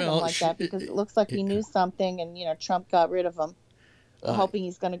have fired him like that because it looks like he knew something and, Trump got rid of him, hoping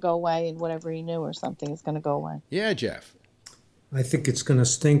he's going to go away and whatever he knew or something is going to go away. Yeah, Jeff. I think it's going to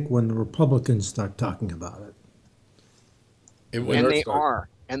stink when the Republicans start talking about it. And they are.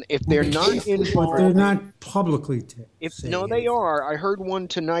 And if they're not involved, but they're not publicly. They are. I heard one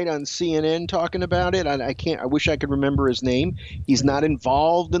tonight on CNN talking about it. I wish I could remember his name. He's not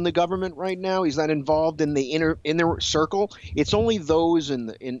involved in the government right now. He's not involved in the inner circle. It's only those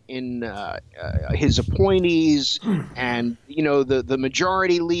in his appointees and the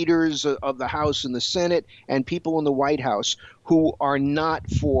majority leaders of the House and the Senate and people in the White House who are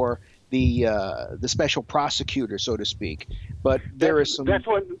not for the special prosecutor, so to speak. But there is some. That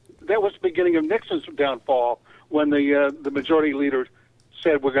was the beginning of Nixon's downfall when the majority leader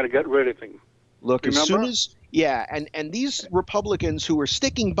said we're going to get rid of him. Look, remember? As soon as and these Republicans who are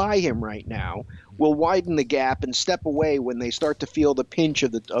sticking by him right now will widen the gap and step away when they start to feel the pinch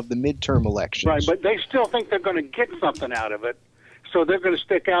of the midterm elections. Right, but they still think they're going to get something out of it. So they're going to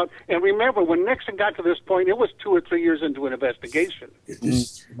stick out. And remember, when Nixon got to this point, it was 2 or 3 years into an investigation.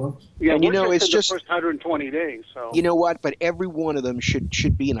 Yeah, and it's just the first 120 days. So you know what? But every one of them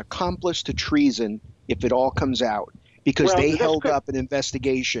should be an accomplice to treason if it all comes out, because they held up an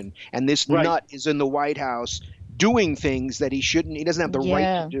investigation, and this nut is in the White House doing things that he shouldn't. He doesn't have the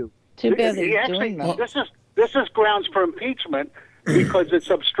right to do. Too bad he's doing that. This is grounds for impeachment because it's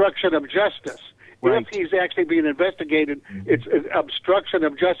obstruction of justice. Right. If he's actually being investigated, it's obstruction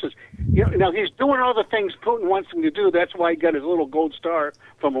of justice. Now, he's doing all the things Putin wants him to do. That's why he got his little gold star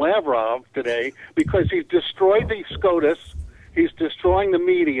from Lavrov today, because he's destroyed the SCOTUS. He's destroying the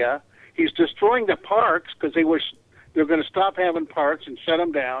media. He's destroying the parks because they're going to stop having parks and shut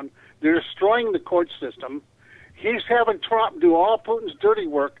them down. They're destroying the court system. He's having Trump do all Putin's dirty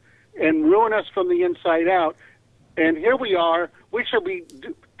work and ruin us from the inside out. And here we are. We should be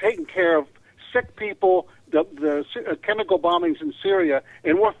taking care of sick people, the chemical bombings in Syria,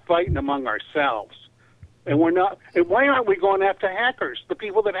 and we're fighting among ourselves. And we're not. And why aren't we going after hackers? The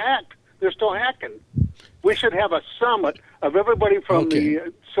people that hacked, they're still hacking. We should have a summit of everybody from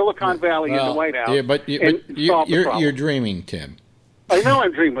the Silicon Valley and the White House. Yeah, but you're dreaming, Tim. I know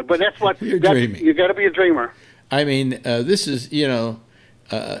I'm dreaming, but that's what dreaming. You got to be a dreamer. I mean, this is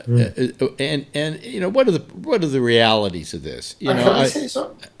and what are the realities of this? Can I say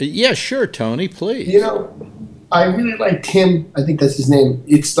something? Yeah, sure, Tony, please. I really like Tim. I think that's his name.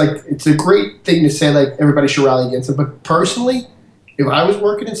 It's a great thing to say. Like everybody should rally against him. But personally, if I was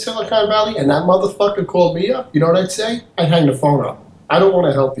working in Silicon Valley and that motherfucker called me up, you know what I'd say? I'd hang the phone up. I don't want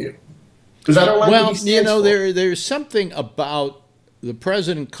to help you because I don't like. Well, there's something about the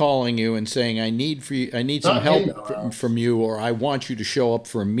president calling you and saying, I need some help from you, or I want you to show up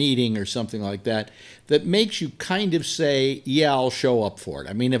for a meeting or something like that, that makes you kind of say, yeah, I'll show up for it.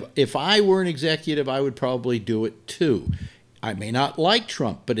 I mean, if I were an executive, I would probably do it too. I may not like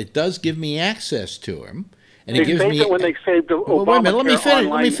Trump, but it does give me access to him. And it gives me, when they saved the Obamacare wait a minute,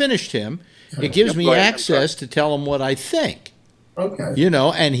 let me finish, Tim. It gives me access to tell him what I think. Okay.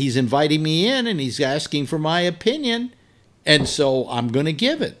 And he's inviting me in and he's asking for my opinion. And so I'm going to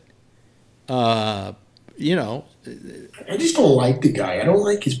give it. I just don't like the guy. I don't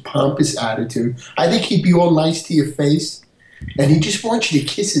like his pompous attitude. I think he'd be all nice to your face, and he just wants you to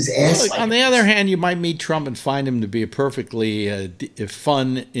kiss his ass. Well, on the other hand, you might meet Trump and find him to be a perfectly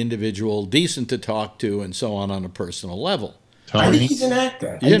fun individual, decent to talk to, and so on a personal level. Tony, I think he's an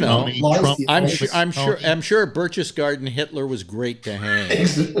actor. I'm sure at Birch's Garden, Hitler was great to hang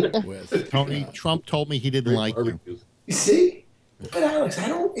with. Tony, Trump told me he didn't like you. You see? But Alex, I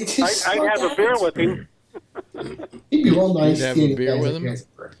don't. It's just. I'd have a beer with him. He'd be real nice. You'd have a beer with him.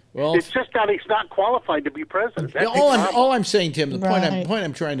 Well, it's just that he's not qualified to be president. That's all I'm saying, Tim, the point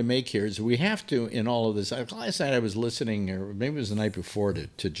I'm trying to make here is we have to, in all of this. Last night I was listening, or maybe it was the night before,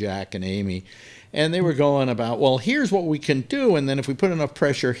 to Jack and Amy, and they were going about, well, here's what we can do, and then if we put enough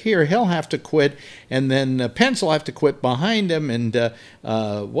pressure here, he'll have to quit, and then Pence will have to quit behind him, and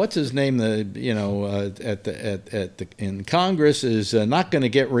what's his name? In Congress is not going to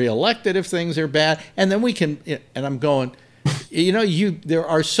get reelected if things are bad, and then we can. And I'm going. There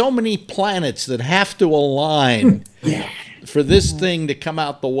are so many planets that have to align for this thing to come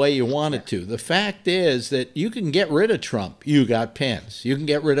out the way you want it to. The fact is that you can get rid of Trump. You got Pence. You can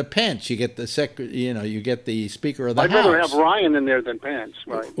get rid of Pence. You get the you get the Speaker of the House. I'd rather have Ryan in there than Pence,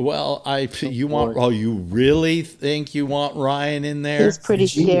 right? Well, you really think you want Ryan in there? He's pretty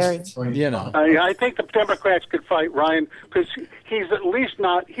scary. I think the Democrats could fight Ryan because he's at least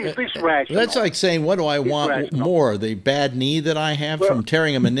rational. That's like saying, what do I want more? The bad knee that I have from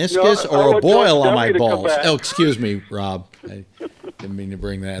tearing a meniscus, or a boil on my balls? Oh, excuse me, Rob. I didn't mean to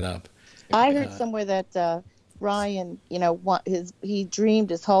bring that up. I heard somewhere that Ryan, he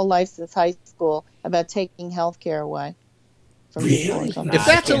dreamed his whole life since high school about taking health care away. If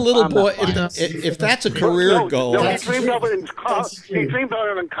that's a little boy, if that's a career goal. No, he dreamed of it in college. He dreamed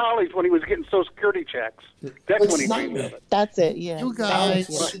of it in college when he was getting Social Security checks. That's when he dreamed of it. That's it. Yeah. You guys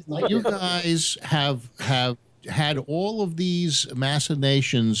have had all of these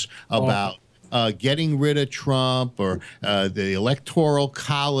machinations about getting rid of Trump or the Electoral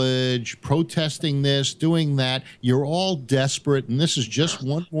College, protesting this, doing that. You're all desperate, and this is just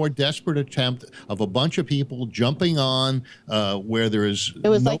one more desperate attempt of a bunch of people jumping on where there is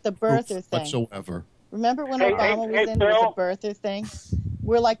no like the birther thing whatsoever. Remember when Obama was in, there was a birther thing?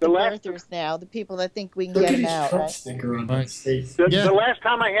 We're like the birthers now, the people that think we can get him out, right? The last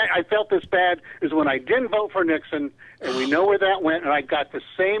time I felt this bad is when I didn't vote for Nixon, and we know where that went, and I got the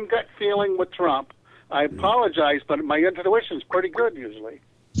same gut feeling with Trump. I apologize, but my intuition's pretty good usually.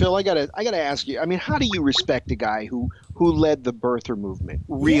 Phil, I gotta ask you. I mean, how do you respect a guy who led the birther movement?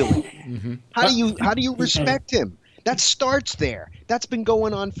 Really? Mm-hmm. How do you respect him? That starts there. That's been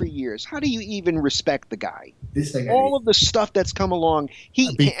going on for years. How do you even respect the guy? All of the stuff that's come along, he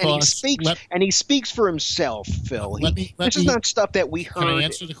speaks for himself, Phil. This is not stuff that we heard. Can I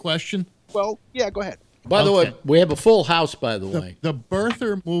answer the question? Well, yeah, go ahead. By the way, we have a full house, by the way. The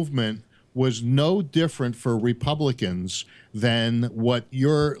birther movement was no different for Republicans than what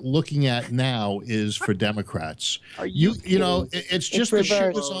you're looking at now is for Democrats. It's just the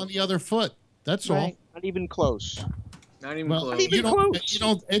shoe was on the other foot. That's all. Not even close. Not even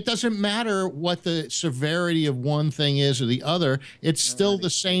close. It doesn't matter what the severity of one thing is or the other. It's still the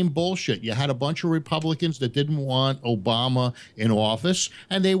same bullshit. You had a bunch of Republicans that didn't want Obama in office,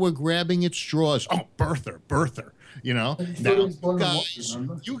 and they were grabbing at straws. Oh, birther. Now,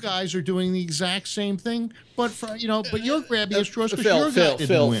 you guys are doing the exact same thing, but you're grabbing at straws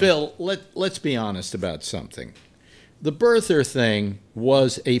because Phil, let's be honest about something. The birther thing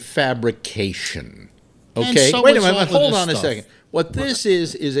was a fabrication. Okay, wait a minute. Hold on a second. What this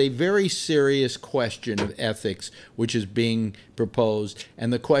is a very serious question of ethics, which is being proposed,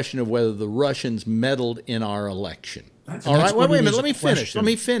 and the question of whether the Russians meddled in our election. All right, wait a minute. Let me finish.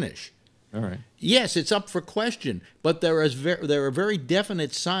 All right. Yes, it's up for question, but there are very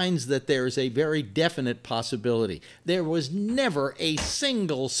definite signs that there is a very definite possibility. There was never a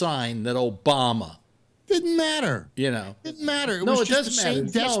single sign that Obama. Didn't matter. Didn't matter. It no, was it doesn't matter.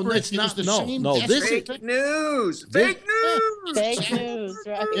 No, it's not. This fake news. Fake news. Fake news.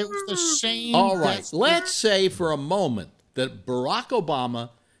 Right? It was the same. All right. Let's say for a moment that Barack Obama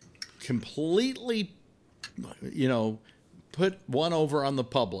completely, put one over on the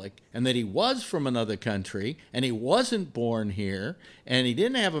public, and that he was from another country, and he wasn't born here, and he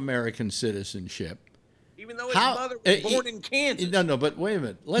didn't have American citizenship. Even though his mother was born in Kansas. No, but wait a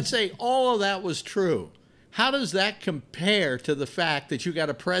minute. Let's say all of that was true. How does that compare to the fact that you got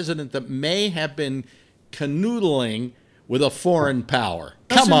a president that may have been canoodling with a foreign power?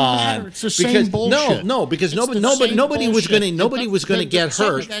 Come on, it's the same bullshit. No, because nobody was going to get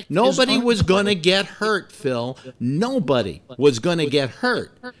hurt. Nobody was going to get hurt, Phil. Nobody was going to get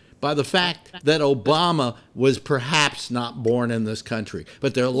hurt by the fact that Obama was perhaps not born in this country.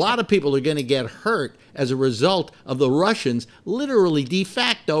 But there are a lot of people who are going to get hurt as a result of the Russians literally de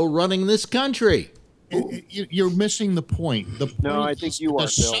facto running this country. you're missing the point. The point no, I think you are.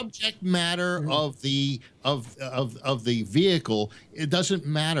 The subject matter of the vehicle. It doesn't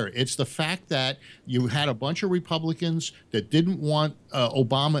matter. It's the fact that you had a bunch of Republicans that didn't want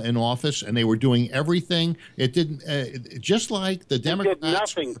Obama in office, and they were doing everything. It didn't. Just like the Democrats did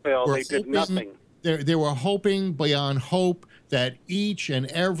nothing, Phil. They did nothing. They were hoping beyond hope that each and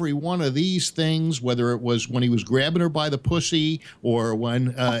every one of these things, whether it was when he was grabbing her by the pussy or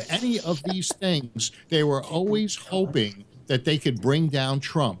when any of these things, they were always hoping that they could bring down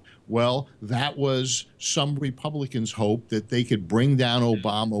Trump. Well, that was some Republicans' hope that they could bring down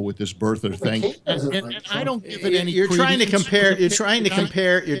Obama with this birther thing. And I don't give it any. You're trying to compare. You're trying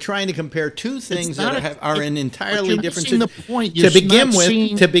to compare two things that are in entirely different.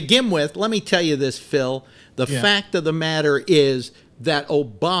 To begin with, let me tell you this, Phil. The fact of the matter is that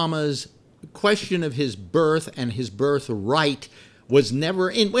Obama's question of his birth and his birthright was never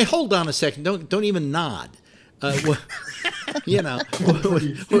in. Wait, hold on a second. Don't even nod. You know,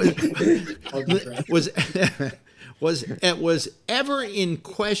 was ever in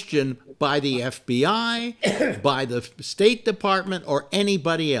question by the FBI, by the State Department, or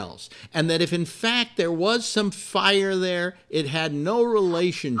anybody else, and that if in fact there was some fire there, it had no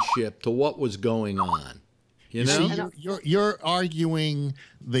relationship to what was going on. You know, you're arguing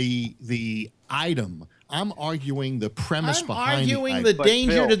the item. I'm arguing the premise behind it. I'm arguing the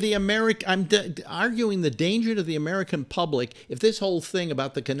danger to the American. I'm arguing the danger to the American public if this whole thing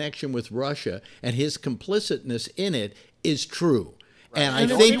about the connection with Russia and his complicitness in it is true. Right.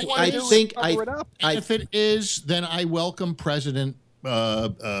 And if it is, then I welcome President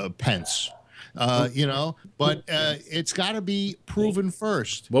Pence. You know, but it's got to be proven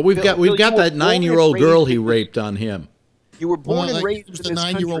first. Well, we've got that 9-year-old girl he raped on him. You were born and raised in this country. The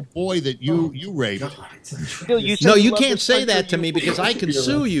 9-year-old boy that you raped. Phil, you can't say that to me because I can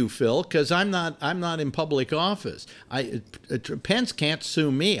sue you, Phil, because I'm not in public office. Pence can't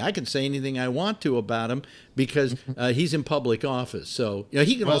sue me. I can say anything I want to about him because he's in public office. So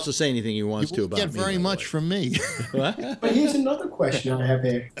he can also say anything he wants to about me. You get very much from me. But here's another question I have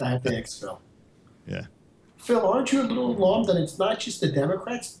to ask Phil. Yeah. Phil, aren't you a little alarmed that it's not just the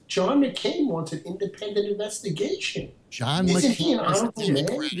Democrats? John McCain wants an independent investigation. John Isn't McCain he an honorable man?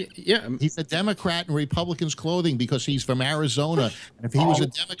 Yeah, he's a Democrat in Republicans' clothing because he's from Arizona. And if he was a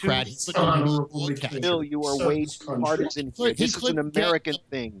Democrat, he wouldn't be. Phil, you are way too partisan. This is an American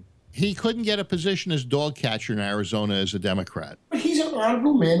thing. He couldn't get a position as dog catcher in Arizona as a Democrat. But he's an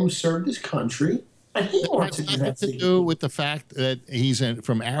honorable man who served his country. And he wants it has nothing to do with the fact that he's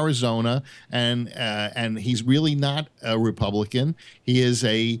from Arizona and he's really not a Republican. He is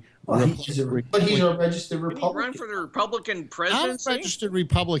a but he's a registered Republican. Did he run for the Republican presidency? I'm a registered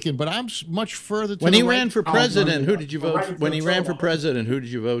Republican, but I'm much further to when the he right. ran for president, who did you vote for? When he ran for president, who did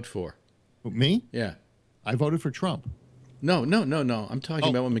you vote for? Me? Yeah. I voted for Trump. No. I'm talking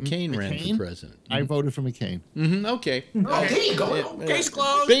about when McCain ran for president. I voted for McCain. Okay. Oh, there you go. Case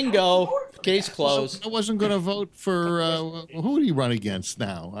closed. Bingo. Case closed. I wasn't going to vote for who did he run against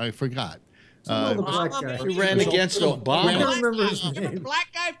now? I forgot. He ran against Obama. I don't remember his name. The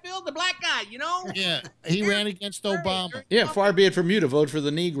black guy, Phil, the black guy, you know? Yeah, he ran against Obama. Yeah, far be it from you to vote for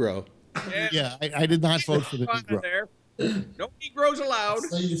the Negro. Yeah, I did not vote for the Negro. No Negroes allowed.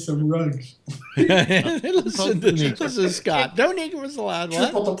 Sell you some rugs. Listen, Scott. No Negroes allowed.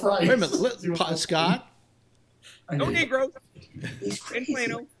 What? Triple the price. Wait a minute, Scott. No Negroes in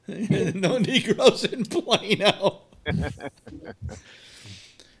Plano. No Negroes in Plano.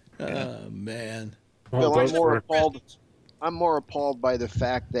 Oh man. Well, I'm more appalled by the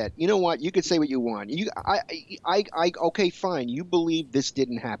fact that, you know what, you could say what you want. Okay, fine. You believe this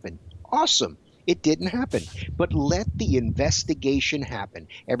didn't happen. Awesome. It didn't happen. But let the investigation happen.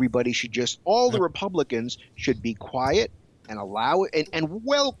 Everybody should all the Republicans should be quiet and allow it and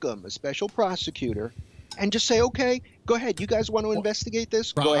welcome a special prosecutor and just say, okay, go ahead. You guys want to investigate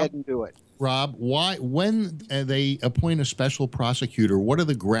this? Go ahead and do it. Rob, when they appoint a special prosecutor, what are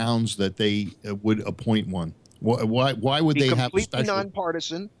the grounds that they would appoint one? Why would they have a special? Completely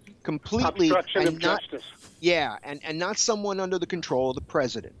nonpartisan, completely obstruction of justice. Yeah, and not someone under the control of the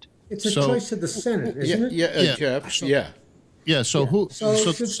president. It's a choice of the Senate, isn't it? Yeah. So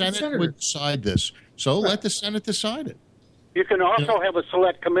the Senate would decide this. So let the Senate decide it. You can also have a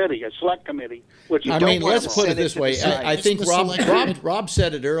select committee, which I mean, let's put it this way. I think Rob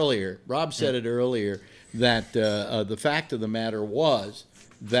said it earlier. Rob said it earlier that the fact of the matter was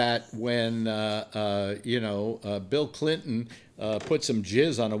that when Bill Clinton put some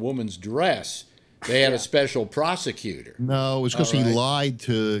jizz on a woman's dress, they had a special prosecutor. No, it was because he lied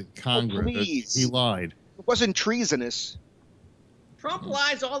to Congress. Oh, please. He lied. It wasn't treasonous. Trump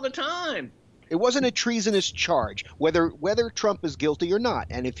lies all the time. It wasn't a treasonous charge, whether Trump is guilty or not.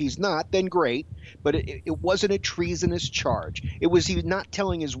 And if he's not, then great. But it wasn't a treasonous charge. It was he not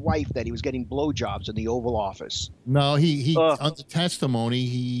telling his wife that he was getting blowjobs in the Oval Office. No, he on the testimony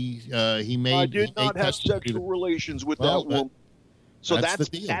he made. I did not have sexual relations with that woman. So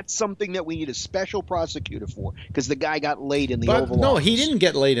that's something that we need a special prosecutor for, because the guy got laid in the Oval Office. No, he didn't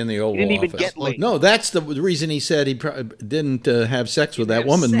get laid in the Oval Office. He didn't even get laid. No, that's the reason he said he didn't have sex with that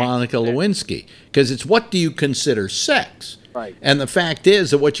woman, Monica Lewinsky, because it's what do you consider sex? Right. And the fact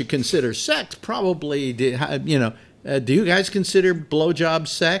is that what you consider sex probably, do you guys consider blowjob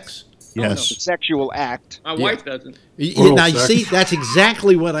sex? Yes. A sexual act. My wife doesn't. Now, you see, that's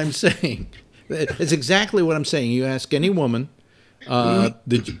exactly what I'm saying. It's exactly what I'm saying. You ask any woman,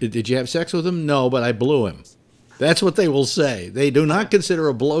 did you have sex with him? No, but I blew him. That's what they will say. They do not consider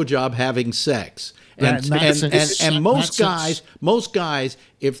a blowjob having sex. And most guys,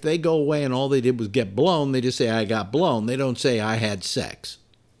 if they go away and all they did was get blown, they just say, I got blown. They don't say, I had sex.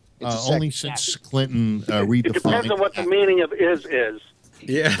 Only since Clinton redefined. It depends on what the meaning of is.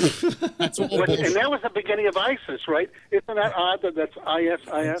 Yeah. That's all and that was the beginning of ISIS, right? Isn't that odd that that's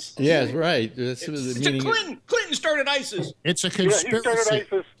ISIS? Yes, right. That's the meaning. Clinton started ISIS. It's a conspiracy. Yeah, he started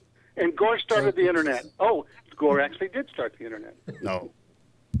ISIS, and Gore started the Internet. Oh, Gore actually did start the Internet. No.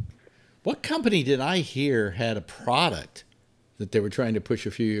 What company did I hear had a product that they were trying to push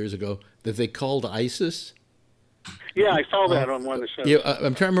a few years ago that they called ISIS? Yeah, I saw that on one of the shows. Yeah,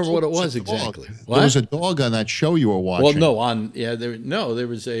 I'm trying to remember what it was exactly. What? There was a dog on that show you were watching. Well, there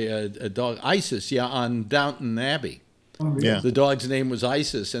was a dog, ISIS, on Downton Abbey. Oh, really? Yeah. The dog's name was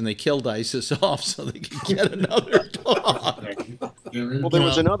ISIS, and they killed ISIS off so they could get another dog. Well,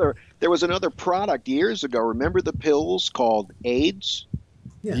 there was another product years ago. Remember the pills called AIDS?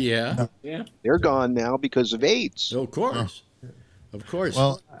 Yeah. They're gone now because of AIDS. Of course. Of course.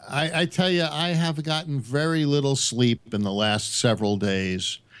 Well, I tell you, I have gotten very little sleep in the last several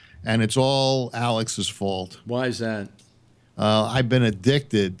days, and it's all Alex's fault. Why is that? I've been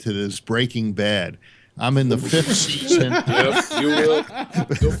addicted to this Breaking Bad. I'm in the 5th season. Yep, you will.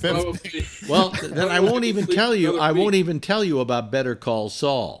 Well, then I won't even tell you. I won't even tell you about Better Call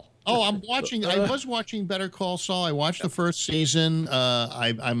Saul. Oh, I was watching Better Call Saul. I watched the first season.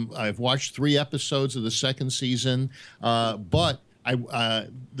 I've watched 3 episodes of the second season, but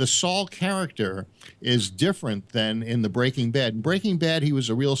the Saul character is different than in the Breaking Bad. In Breaking Bad, he was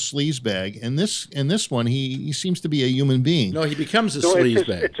a real sleazebag. In this one, he seems to be a human being. No, he becomes a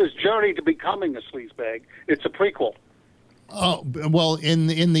sleazebag. It's his journey to becoming a sleazebag. It's a prequel. Oh, well, in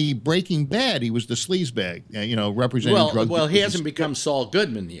the Breaking Bad, he was the sleazebag, representing drug. Well, he hasn't become Saul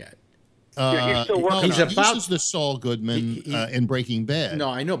Goodman yet. He's still working. He's about the Saul Goodman in Breaking Bad. No,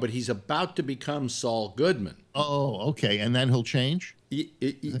 I know, but he's about to become Saul Goodman. Oh, okay, and then he'll change.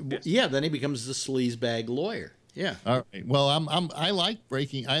 Yeah, then he becomes the sleazebag lawyer. Yeah. All right. Well, I like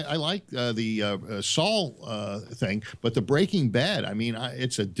Breaking. I like the Saul thing, but the Breaking Bad. I mean,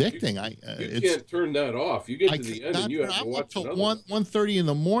 it's addicting. You can't turn that off. You get to the end and you have to watch till 1:30 in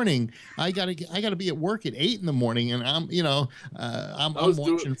the morning. I gotta be at work at 8 in the morning, and I'm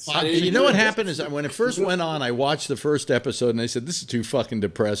watching 5. You know what happened is when it first went on, I watched the first episode and I said, "This is too fucking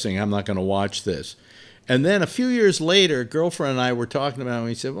depressing. I'm not going to watch this." And then a few years later, girlfriend and I were talking about it, and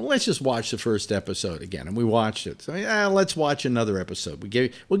we said, well, let's just watch the first episode again. And we watched it. So, let's watch another episode.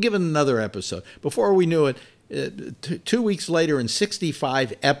 We'll give it another episode. Before we knew it, 2 weeks later in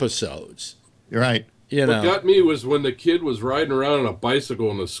 65 episodes. You're right. What got me was when the kid was riding around on a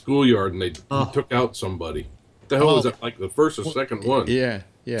bicycle in the schoolyard and he took out somebody. What the hell was that, like the first or second one? Yeah.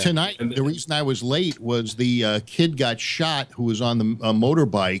 Tonight, the reason I was late was the kid got shot who was on the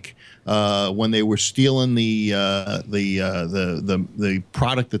motorbike when they were stealing the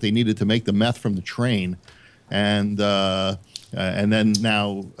product that they needed to make the meth from the train, and then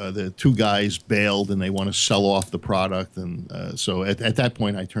now the 2 guys bailed and they want to sell off the product, and so at that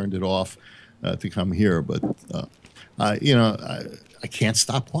point I turned it off to come here, but I can't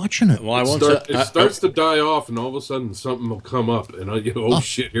stop watching it. Well, it starts to die off, and all of a sudden something will come up, and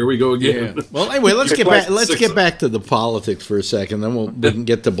shit, here we go again. Yeah. Well, anyway, let's get back. Let's get back to the politics for a second. Then we can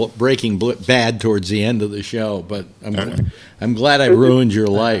get to Breaking Bad towards the end of the show. But I'm glad I ruined your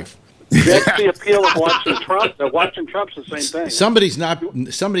life. That's the appeal of watching Trump. Watching Trump's the same thing.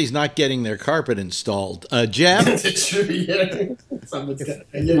 Somebody's not getting their carpet installed. Jeff? If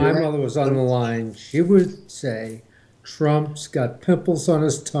my mother was on the line, she would say, Trump's got pimples on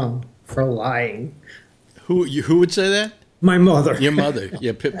his tongue for lying. Who would say that? My mother. Your mother.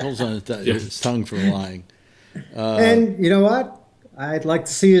 Yeah, pimples on his tongue for lying. And you know what? I'd like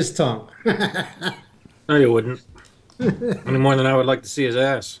to see his tongue. No, you wouldn't. Any more than I would like to see his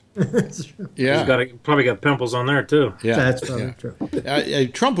ass. Yeah. He's probably got pimples on there, too. Yeah. That's probably true.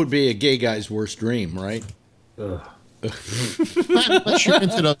 Trump would be a gay guy's worst dream, right? Unless you're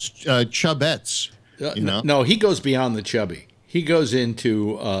into those chubettes. You know? No, he goes beyond the chubby. He goes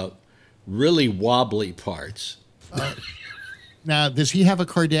into really wobbly parts. Now, does he have a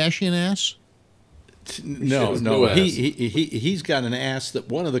Kardashian ass? No. He's got an ass that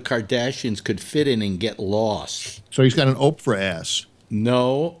one of the Kardashians could fit in and get lost. So he's got an Oprah ass.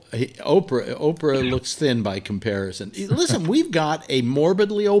 No, Oprah looks thin by comparison. Listen, we've got a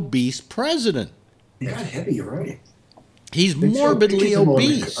morbidly obese president. He got heavy, you're right. He's morbidly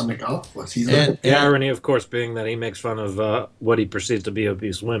obese. On the golf course. The irony, of course, being that he makes fun of what he perceives to be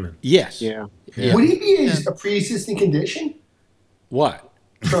obese women. Yes. Yeah. Would he be a pre-existing condition? What?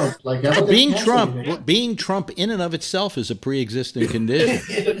 Trump, like being Trump in and of itself is a pre-existing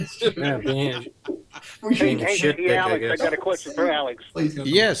condition. Hey, Alex, I got a question for Alex.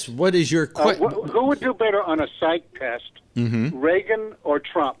 Yes, what is your question? Who would do better on a psych test, Reagan or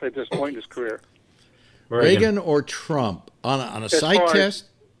Trump at this point in his career? Reagan or Trump on a psych test?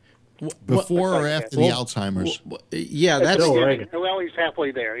 Before or after the Alzheimer's? Yeah, that's Reagan. Well, he's halfway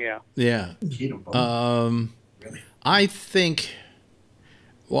there. Yeah. Yeah. I think.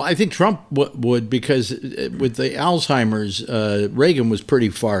 Well, I think Trump would because with the Alzheimer's, Reagan was pretty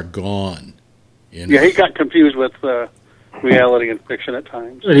far gone. You know? Yeah, he got confused with reality and fiction at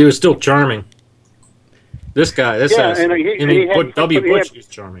times. But he was still charming. This guy, Bush was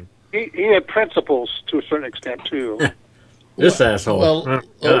charming. He had principles to a certain extent too. This asshole. Well,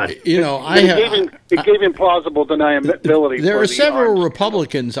 it gave him plausible deniability. There are several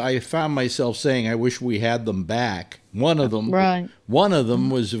Republicans I found myself saying, I wish we had them back. One of them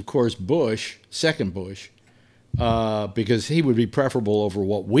was, of course, Bush, second Bush, because he would be preferable over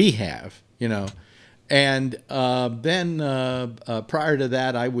what we have, you know. And then prior to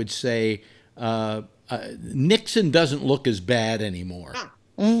that, I would say Nixon doesn't look as bad anymore.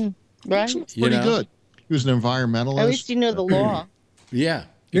 Right. It's pretty good. He was an environmentalist. At least you know the law. Yeah.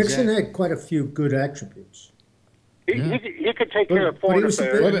 Nixon had quite a few good attributes. He could take care of foreign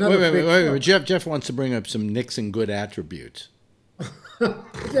affairs. Wait. Jeff wants to bring up some Nixon good attributes. I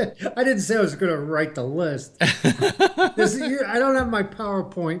didn't say I was going to write the list. I don't have my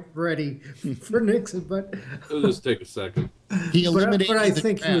PowerPoint ready for Nixon, but it'll just take a second. But I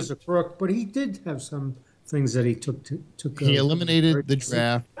think he was a crook. But he did have some things that he took. He eliminated the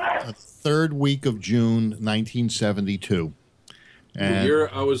draft the third week of June, 1972. The year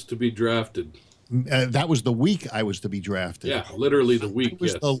I was to be drafted. That was the week I was to be drafted. Yeah, literally the week.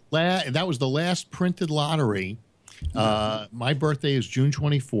 That was the last printed lottery. My birthday is June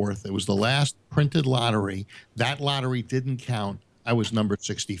 24th. It was the last printed lottery. That lottery didn't count. I was number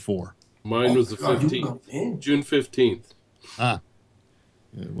 64. Mine was the 15th, June 15th. Well,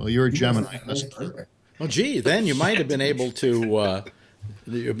 you're a Gemini. Well, gee, then you might have been able to.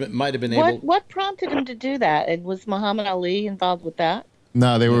 What prompted him to do that? And was Muhammad Ali involved with that?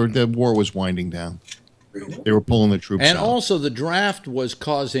 No, the war was winding down. They were pulling the troops out. And also the draft was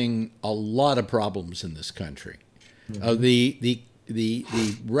causing a lot of problems in this country. The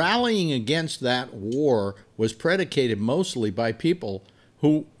rallying against that war was predicated mostly by people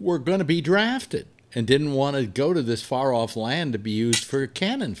who were going to be drafted and didn't want to go to this far-off land to be used for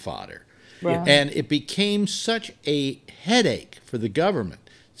cannon fodder. Right. And it became such a headache for the government,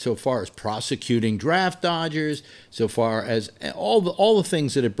 so far as prosecuting draft dodgers, so far as all the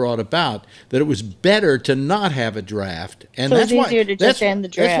things that it brought about, that it was better to not have a draft. And so that's it's easier to just end the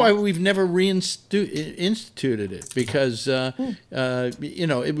draft. That's why we've never reinstituted it, because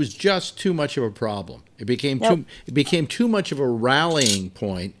it was just too much of a problem. It became too much of a rallying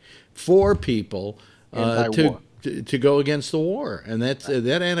point for people to go against the war, and that's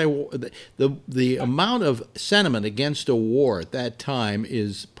the amount of sentiment against a war at that time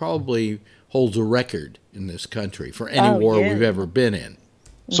probably holds a record in this country for any war we've ever been in.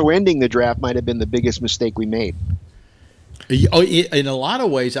 So ending the draft might have been the biggest mistake we made. In a lot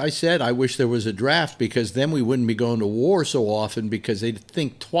of ways, I said I wish there was a draft, because then we wouldn't be going to war so often, because they'd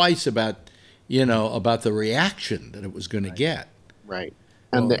think twice about the reaction that it was going to get. Right.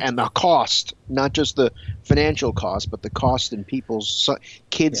 And the cost, not just the financial cost, but the cost in people's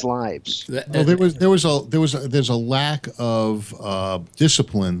kids' lives. Well, there's a lack of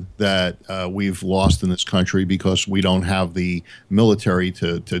discipline that we've lost in this country, because we don't have the military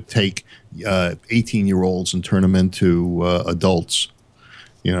to take 18-year-olds and turn them into adults.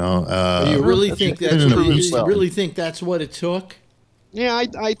 You really think that's you really think that's what it took? Yeah,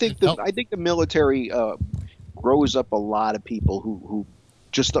 I think the military grows up a lot of people who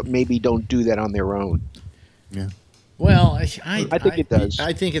just maybe don't do that on their own. Yeah. Well, I think it does.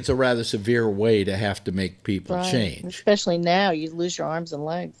 I think it's a rather severe way to have to make people change. Especially now, you lose your arms and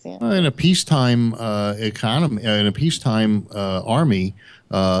legs. Yeah. In a peacetime economy, in a peacetime army,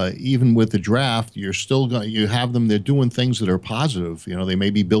 even with the draft, you're still you have them. They're doing things that are positive. You know, they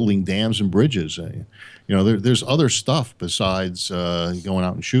may be building dams and bridges. You know, there's other stuff besides going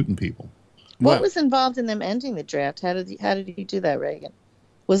out and shooting people. What was involved in them ending the draft? How did he do that, Reagan?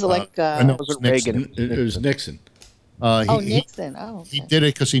 Was it like? No, it was Reagan. It was Nixon. Nixon. Okay. He did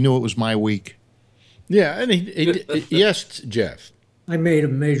it because he knew it was my week. Yeah, and yes, Jeff. I made a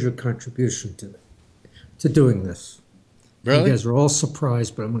major contribution to doing this. Really? You guys are all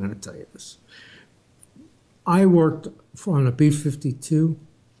surprised, but I'm going to tell you this. I worked on a B-52,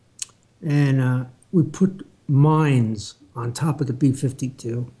 and we put mines on top of the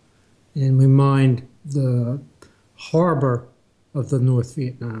B-52, and we mined the harbor of the North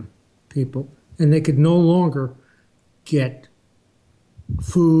Vietnam people, and they could no longer get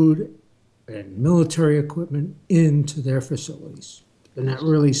food and military equipment into their facilities. And that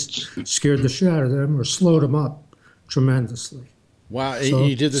really scared the shit out of them or slowed them up tremendously. Wow, so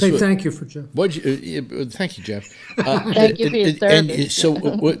you did this. Thank you for Jeff. Thank you, Jeff. Thank you for your service. And so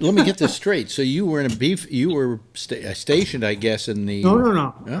let me get this straight. So you were you were stationed, I guess, in the.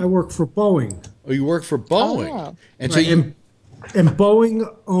 No. I work for Boeing. Oh, you work for Boeing, and so And Boeing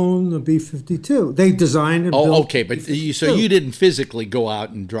owned the B-52. They designed and built. Oh, okay, but so you didn't physically go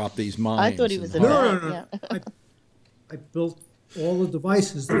out and drop these mines. I thought he was a No. I built all the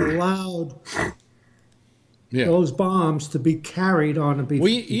devices that allowed those bombs to be carried on a B-52.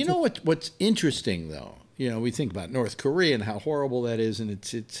 Well, you know what's interesting though. You know, we think about North Korea and how horrible that is, and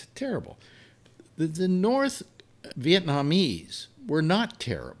it's terrible. The North Vietnamese were not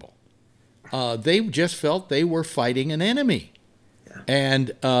terrible. They just felt they were fighting an enemy.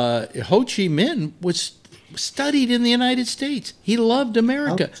 And Ho Chi Minh was studied in the United States. He loved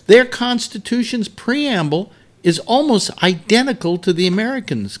America. Their Constitution's preamble is almost identical to the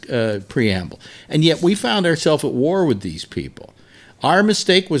Americans' preamble. And yet we found ourselves at war with these people. Our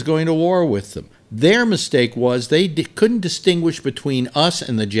mistake was going to war with them. Their mistake was they couldn't distinguish between us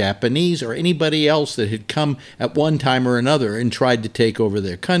and the Japanese or anybody else that had come at one time or another and tried to take over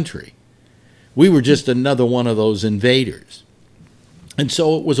their country. We were just another one of those invaders. And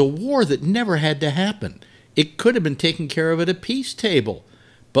so it was a war that never had to happen. It could have been taken care of at a peace table,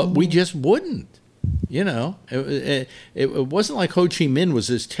 but we just wouldn't. You know, it wasn't like Ho Chi Minh was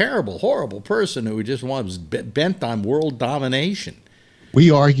this terrible, horrible person who just was bent on world domination. We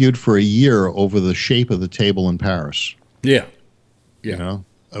argued for a year over the shape of the table in Paris. Yeah. You know,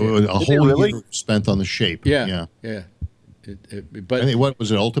 a whole year spent on the shape. Yeah. But I mean, what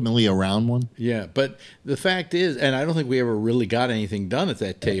was it ultimately a round one? Yeah, but the fact is, and I don't think we ever really got anything done at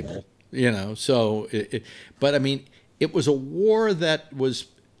that table. You know, so but I mean, it was a war that was.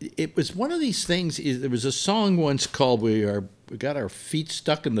 It was one of these things. There was a song once called "We got our feet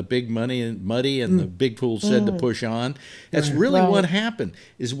stuck in the big muddy, and the big fool said to push on." That's really what happened.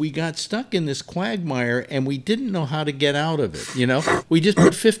 Is we got stuck in this quagmire and we didn't know how to get out of it. You know, we just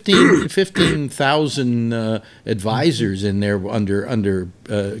put 15,000 advisors in there under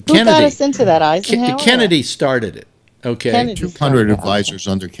Kennedy. Who got us into that? Eisenhower. Kennedy started it. Okay, 200 advisors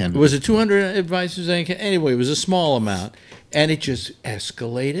under Kennedy. Was it 200 advisors? Anyway, it was a small amount. And it just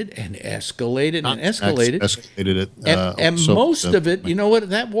escalated and escalated and escalated. And most of it, you know what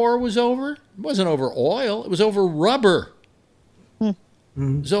that war was over? It wasn't over oil. It was over rubber. It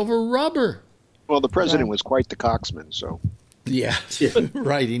was over rubber. Well, the president was quite the coxman, so. Yeah,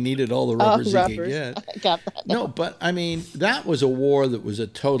 right. He needed all the rubbers he could get. I got that. No, but I mean, that was a war that was a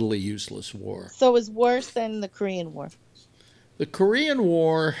totally useless war. So it was worse than the Korean War. The Korean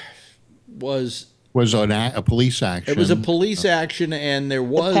War was a police action. It was a police action, and there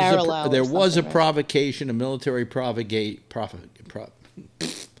was a provocation, a military provocation.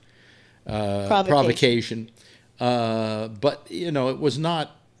 But you know, it was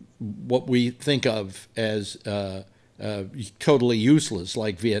not what we think of as totally useless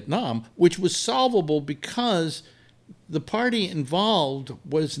like Vietnam, which was solvable because the party involved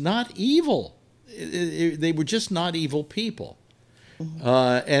was not evil. They were just not evil people.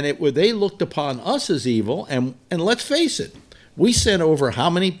 And they looked upon us as evil, and let's face it, we sent over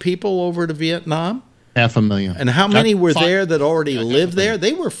how many people over to Vietnam? 500,000. And how many were there that already lived there?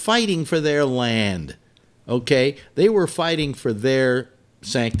 They were fighting for their land, okay? They were fighting for their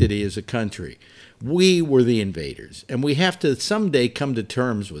sanctity as a country. We were the invaders, and we have to someday come to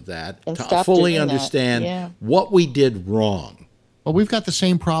terms with that, to fully understand what we did wrong. Well, we've got the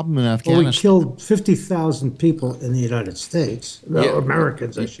same problem in Afghanistan. Well, we killed 50,000 people in the United States. Yeah.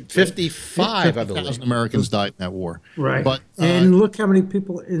 Americans, I should say. 55, I believe. 50,000 Americans died in that war. Right. But, and look how many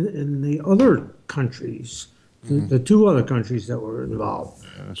people in the other countries, the two other countries that were involved.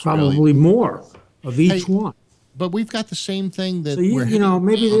 Probably really more of each one. But we've got the same thing that so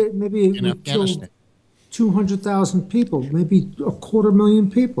maybe in Afghanistan. 200,000 people, maybe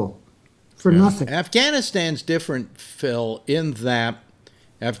 250,000 people. For nothing. Afghanistan's different, Phil, in that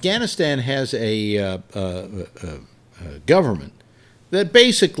Afghanistan has a government that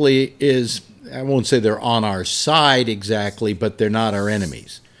basically is, I won't say they're on our side exactly, but they're not our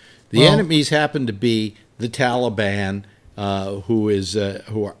enemies. The enemies happen to be the Taliban, who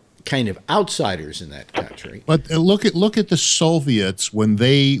are kind of outsiders in that country. But look at the Soviets when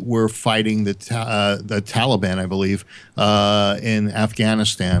they were fighting the Taliban, I believe, in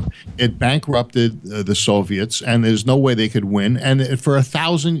Afghanistan. It bankrupted the Soviets, and there's no way they could win. And for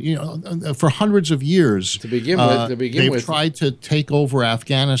for hundreds of years, they've tried to take over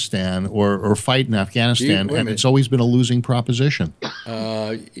Afghanistan or fight in Afghanistan, and it's always been a losing proposition.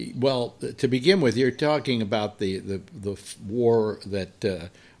 Well, to begin with, you're talking about the war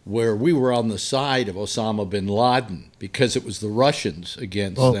that. Where we were on the side of Osama bin Laden because it was the Russians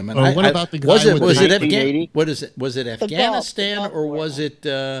against them. And what about the guy was it Afghanistan or was it? Is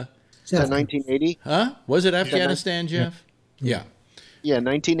that 1980? Huh? Was it Afghanistan, Jeff? Yeah. Yeah,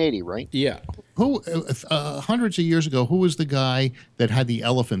 1980, right? Yeah. Who hundreds of years ago? Who was the guy that had the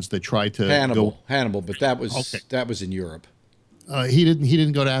elephants that tried to Hannibal, but that was in Europe. He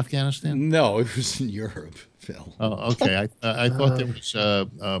didn't go to Afghanistan. No, it was in Europe. Phil. Oh, okay. I thought there was,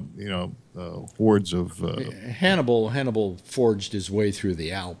 hordes of. Hannibal forged his way through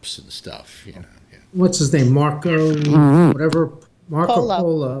the Alps and stuff. You know. Yeah. What's his name? Marco Polo.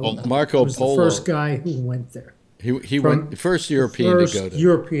 Marco was Polo. The first guy who went there. He went the first European to go to.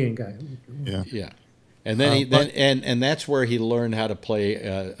 European guy. Yeah. Yeah, and then and that's where he learned how to play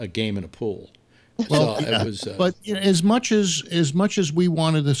a game in a pool. Well, it was, but as much as we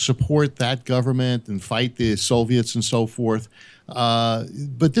wanted to support that government and fight the Soviets and so forth,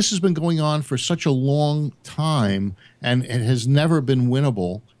 but this has been going on for such a long time, and it has never been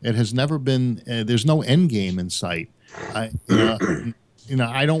winnable. It has never been. There's no end game in sight. I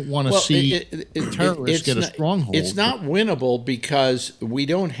don't want to see terrorists get a stronghold. It's not winnable because we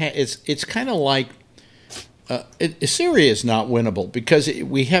don't have. It's kind of like. Syria is not winnable because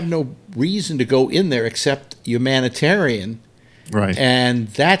we have no reason to go in there except humanitarian. Right. And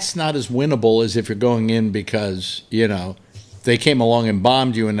that's not as winnable as if you're going in because, they came along and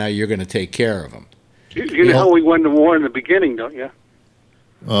bombed you and now you're going to take care of them. You know how we won the war in the beginning, don't you?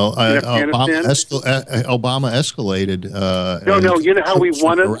 Well, Obama escalated. No, you know how we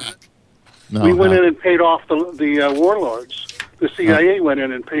won it? No, we went in and paid off the warlords. The CIA went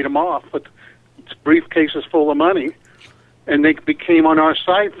in and paid them off, but briefcases full of money, and they became on our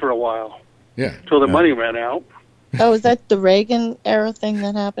side for a while. Yeah, until the money ran out. Oh, is that the Reagan era thing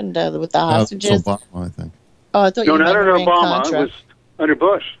that happened with the hostages? Obama, I think. Oh, I thought you meant not under Obama. It was under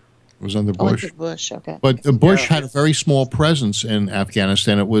Bush. It was under Bush. Under Bush, okay. But Bush had a very small presence in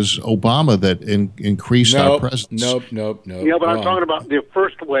Afghanistan. It was Obama that increased our presence. Nope. Yeah, but I'm talking about the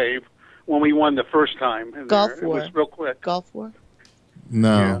first wave when we won the first time. Gulf War. It was real quick. Gulf War?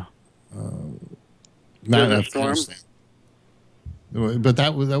 No. Not Afghanistan. But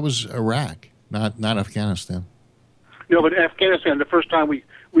that was Iraq, not Afghanistan. No, but Afghanistan, the first time we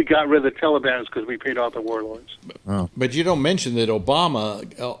got rid of the Taliban is because we paid off the warlords. Oh. But you don't mention that Obama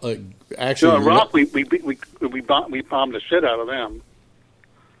actually... No, Iraq, we bombed the shit out of them.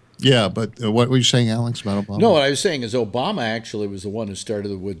 Yeah, but what were you saying, Alex, about Obama? No, what I was saying is Obama actually was the one who started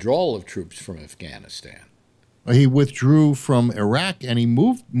the withdrawal of troops from Afghanistan. He withdrew from Iraq and he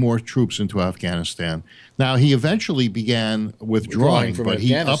moved more troops into Afghanistan. Now he eventually began withdrawing from but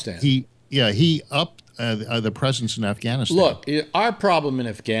Afghanistan. He upped the presence in Afghanistan. Look, our problem in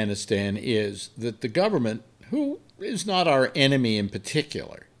Afghanistan is that the government, who is not our enemy in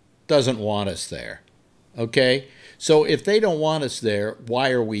particular, doesn't want us there. Okay, so if they don't want us there,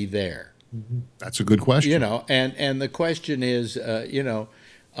 why are we there? That's a good question. And the question is,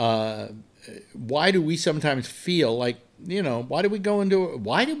 why do we sometimes feel like, why did we go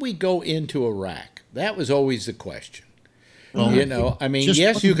into Iraq? That was always the question. Well,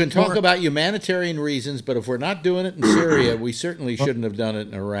 yes, you can talk about humanitarian reasons, but if we're not doing it in Syria, we certainly shouldn't have done it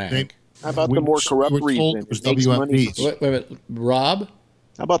in Iraq. How about the more corrupt reason? It makes money. Wait, Rob?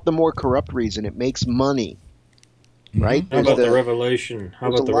 How about the more corrupt reason? It makes money, right? How about the revelation? How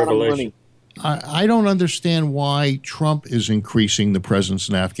about the revelation? I don't understand why Trump is increasing the presence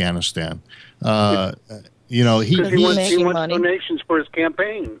in Afghanistan. You know, he wants donations for his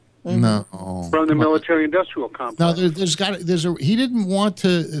campaign. No, from the military-industrial complex. No, he didn't want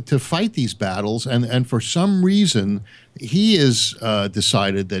to fight these battles, and for some reason, he has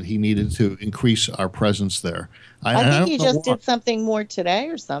decided that he needed to increase our presence there. I think he just did something more today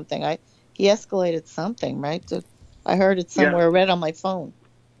or something. He escalated something, right? I heard it somewhere. I read on my phone.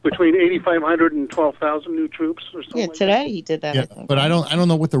 Between 8,500 and 12,000 new troops, or something. Yeah, today he did that. Yeah, but I don't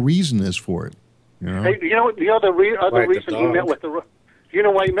know what the reason is for it. You know, hey, the other reason he met with the. You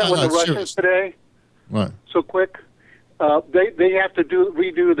know why he met with the Russians today? What? So quick? They have to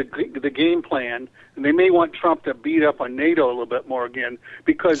redo the game plan, and they may want Trump to beat up on NATO a little bit more again,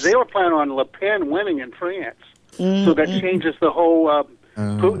 because they were planning on Le Pen winning in France. So that changes the whole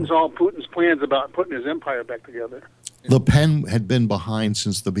Putin's plans about putting his empire back together. Le Pen had been behind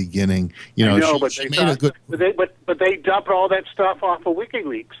since the beginning. You know, but they dumped all that stuff off of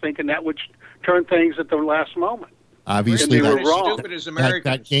WikiLeaks, thinking that would turn things at the last moment. Obviously,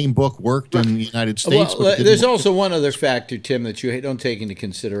 that game book worked in the United States. Well, there's also one other factor, Tim, that you don't take into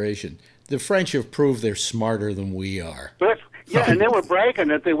consideration. The French have proved they're smarter than we are. And they were bragging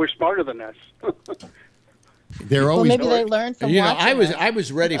that they were smarter than us. They're always. Well, maybe they learned from. I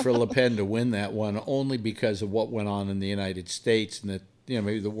was ready for Le Pen to win that one only because of what went on in the United States, and that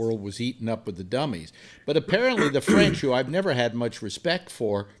maybe the world was eaten up with the dummies. But apparently the French, who I've never had much respect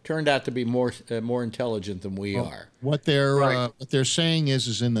for, turned out to be more intelligent than we are. What they're saying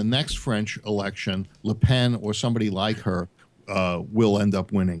is in the next French election, Le Pen or somebody like her will end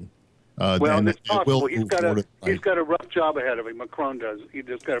up winning. Well, it's possible. He's got a rough job ahead of him. Macron does. He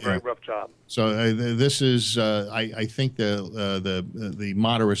just got a very rough job. So this is, I think, the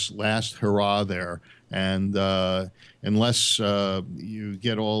moderates' last hurrah there. And unless you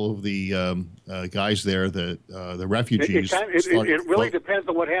get all of the guys there, the refugees, it really depends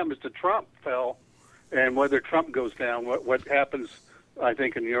on what happens to Trump, Phil, and whether Trump goes down. What happens, I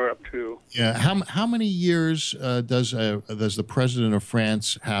think, in Europe too. Yeah. How many years does the president of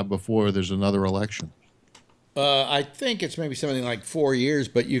France have before there's another election? I think it's maybe something like 4 years,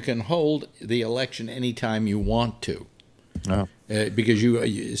 but you can hold the election anytime you want to. Oh. Because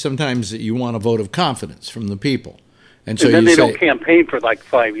you sometimes you want a vote of confidence from the people, and so then they don't campaign for like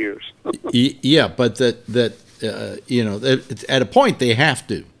 5 years. Yeah, but at a point they have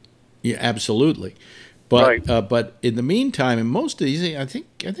to, absolutely. But but in the meantime, in most of these, I think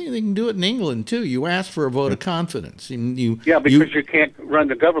they can do it in England too. You ask for a vote of confidence, and because you can't run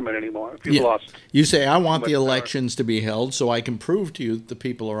the government anymore if you've lost. You say, I want the elections to be held so I can prove to you that the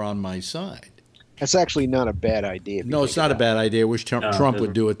people are on my side. That's actually not a bad idea. No, it's not a bad idea. I wish Trump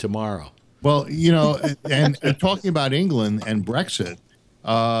would do it tomorrow. Well, and talking about England and Brexit,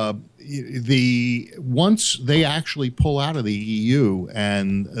 once they actually pull out of the EU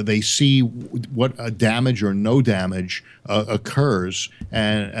and they see what damage or no damage occurs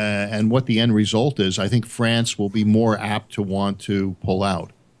and what the end result is, I think France will be more apt to want to pull out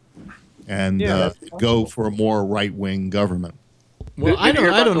and go for a more right-wing government. Well, I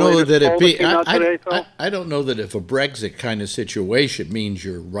don't know that it be. I don't know that if a Brexit kind of situation means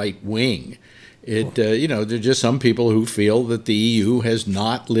you're right wing. It there are just some people who feel that the EU has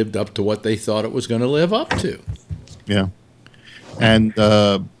not lived up to what they thought it was going to live up to. Yeah, and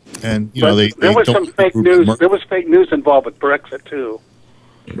there was some fake news. There was fake news involved with Brexit too.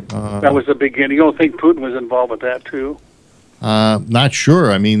 That was the beginning. You don't think Putin was involved with that too? Not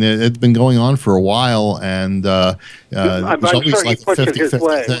sure. I mean, it's been going on for a while, and I'm sure he pushed it his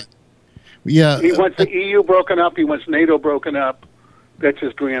way. Yeah, he wants the EU broken up. He wants NATO broken up. That's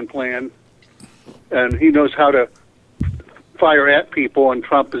his grand plan, and he knows how to fire at people. And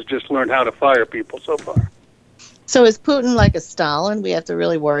Trump has just learned how to fire people so far. So is Putin like a Stalin? We have to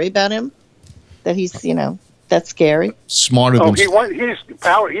really worry about him. That he's, that's scary. Smarter than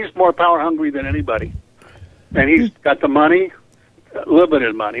he's more power hungry than anybody. And he's got the money,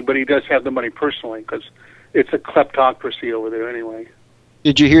 limited money, but he does have the money personally because it's a kleptocracy over there anyway.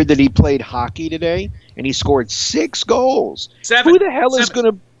 Did you hear that he played hockey today and he scored 6 goals? 7. Who the hell is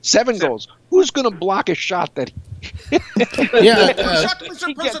going to 7 goals? Who's going to block a shot that? Now,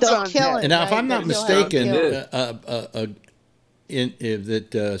 if I'm not mistaken,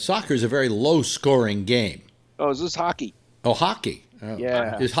 that soccer is a very low-scoring game. Oh, is this hockey? Oh, hockey. Oh.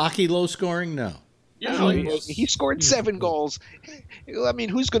 Yeah. Is hockey low-scoring? No. He scored 7 goals. I mean,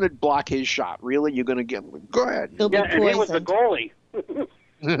 who's going to block his shot? Really? You're going to get – go ahead. And he was the goalie.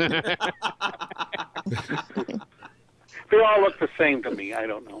 They all look the same to me. I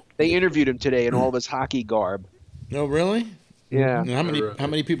don't know. They interviewed him today in all of his hockey garb. Oh, really? Yeah. And how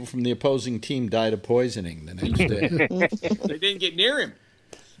many people from the opposing team died of poisoning the next day? They didn't get near him.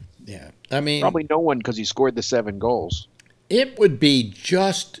 Yeah. I mean, probably no one because he scored the 7 goals. It would be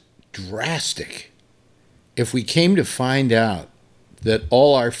just drastic if we came to find out that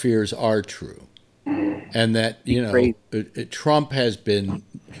all our fears are true. And that, you know, Trump has been...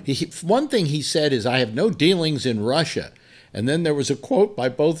 one thing he said is, I have no dealings in Russia. And then there was a quote by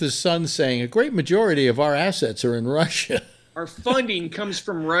both his sons saying, a great majority of our assets are in Russia. Our funding comes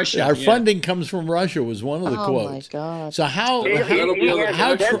from Russia. Yeah, our funding comes from Russia was one of the quotes. Oh, my God. So how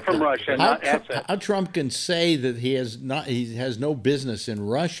Trump can say that he has no business in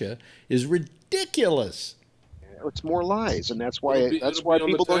Russia is ridiculous. It's more lies, and that's why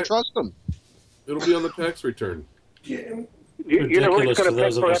people don't trust him. It'll be on the tax return. You know who's going to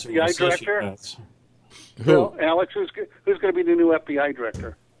pick for FBI director? Who? Alex, who's going to be the new FBI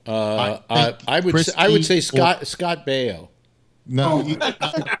director? I would say Scott Baio. No,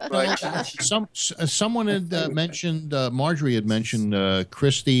 someone had mentioned Marjorie had mentioned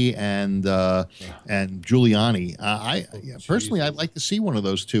Christie and Giuliani. Personally, I'd like to see one of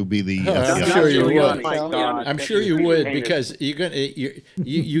those two be the. I'm sure you would. I'm sure you would, because you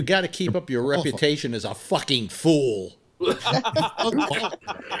got to keep up your reputation as a fucking fool.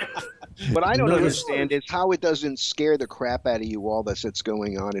 What I don't understand is how it doesn't scare the crap out of you, all this that's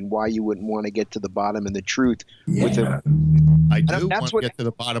going on, and why you wouldn't want to get to the bottom and the truth with it. I do want to get to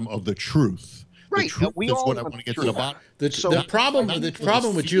the bottom of the truth. Right. We all what I want to get to the bottom. The problem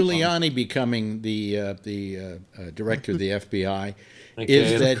with Giuliani becoming the director of the FBI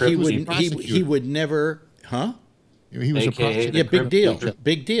is that he would never, huh? He was a prosecutor. Yeah,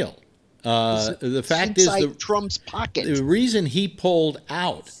 big deal. The fact is, Trump's pocket. The reason he pulled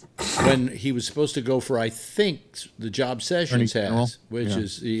out when he was supposed to go for, I think, the job Sessions has, which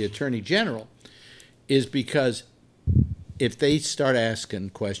is the Attorney General, is because if they start asking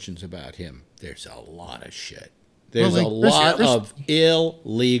questions about him, there's a lot of shit. There's a lot of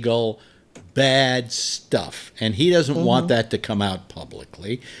illegal, bad stuff, and he doesn't want that to come out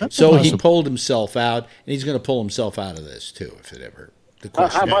publicly. So he pulled himself out, and he's going to pull himself out of this too, if it ever.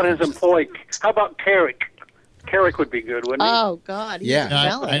 How about his employee? How about Carrick? Carrick would be good, wouldn't he? Oh, God. He's a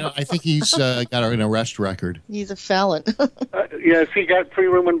felon. I think he's got an arrest record. He's a felon. If he got free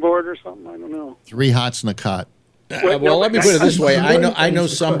room and board or something, I don't know. 3 hots in a cot. Well, let me put it this way: I know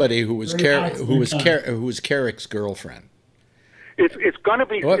somebody who was Carrick's girlfriend. It's going to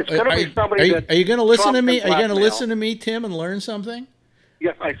be somebody. Are you going to listen to me? Are you going to listen to me, Tim, and learn something?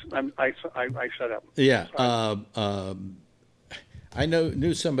 Yes, I shut up. Yeah. I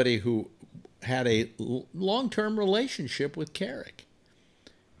knew somebody who had a long-term relationship with Carrick,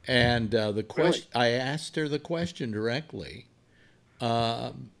 and I asked her the question directly: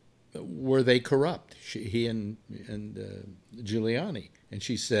 were they corrupt? He and Giuliani, and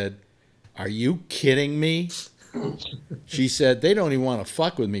she said, "Are you kidding me?" She said, "They don't even want to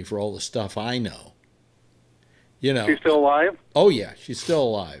fuck with me for all the stuff I know." You know, she's still alive? Oh yeah, she's still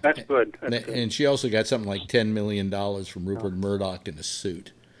alive. That's good. And she also got something like $10 million from Rupert Murdoch in a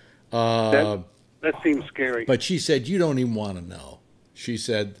suit. That seems scary. But she said, you don't even want to know. She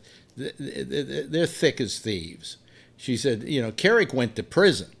said, they're thick as thieves. She said, Carrick went to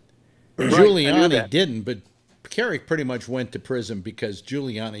prison. Right, Giuliani didn't, but Carrick pretty much went to prison because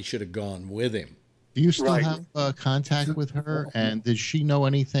Giuliani should have gone with him. Do you still have contact with her? And did she know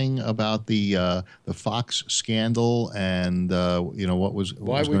anything about the Fox scandal and what was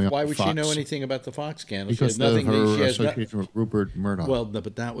going on? Why would she know anything about the Fox scandal? Because she has nothing. Of her association with Rupert Murdoch. Well,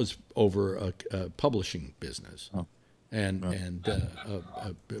 but that was over a publishing business. And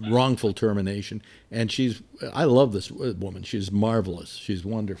wrongful termination. And I love this woman. She's marvelous. She's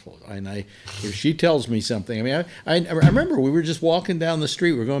wonderful. And if she tells me something, I mean, I remember we were just walking down the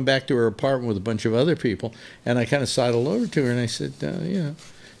street. We were going back to her apartment with a bunch of other people, and I kind of sidled over to her and I said,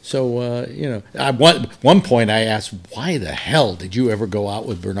 at one point I asked, why the hell did you ever go out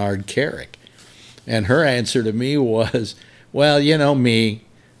with Bernard Carrick? And her answer to me was, well, me,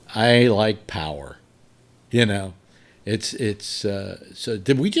 I like power, So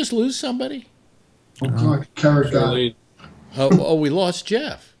did we just lose somebody? Carrick got. Oh, we lost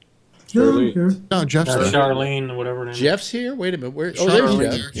Jeff. No, Jeff's there. Charlene, whatever her name. Jeff's here. Wait a minute. There's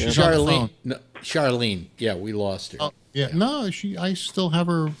Jeff. She's Charlene. No, Charlene. Yeah, we lost her. Oh, yeah. No, I still have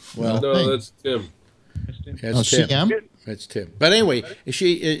her. No, that's Tim. That's Tim. CM? That's Tim. But anyway,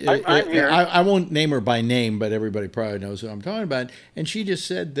 I won't name her by name, but everybody probably knows who I'm talking about. And she just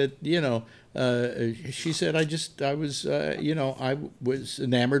said that she said I was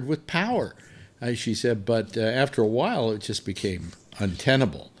enamored with power. She said, but after a while it just became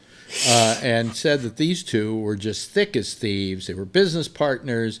untenable. And said that these two were just thick as thieves. They were business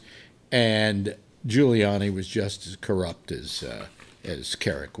partners, and Giuliani was just as corrupt as as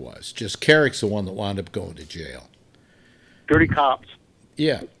Carrick was. Just Carrick's the one that wound up going to jail. Dirty cops.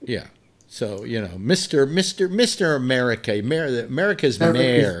 Yeah, yeah. So, you know, Mr. America, America's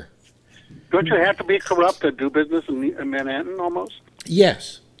mayor. Don't you have to be corrupt to do business in Manhattan almost?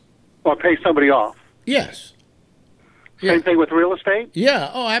 Yes. Or pay somebody off? Yes. Same thing with real estate?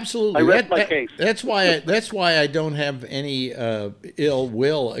 Yeah, oh, absolutely. I rest my case. That's why I don't have any ill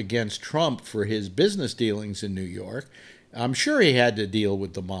will against Trump for his business dealings in New York. I'm sure he had to deal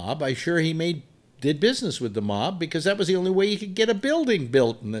with the mob. I'm sure he did business with the mob because that was the only way you could get a building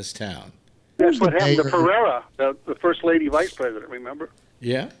built in this town. That's what happened to Pereira, the first lady vice president, remember?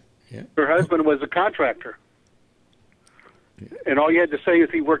 Yeah, yeah. Her husband was a contractor. And all you had to say is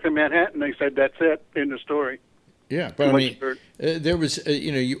he worked in Manhattan. They said, that's it, in the story. Yeah, but I mean, there was,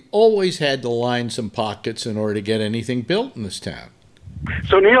 you always had to line some pockets in order to get anything built in this town.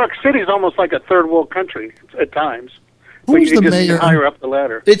 So New York City is almost like a third world country at times. Who's the mayor? Higher up the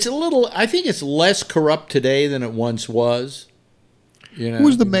ladder. It's I think it's less corrupt today than it once was. You know? Who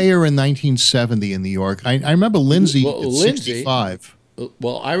was the mayor in 1970 in New York? I remember Lindsay at 65.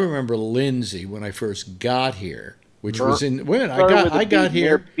 Well, I remember Lindsay when I first got here, which was in I got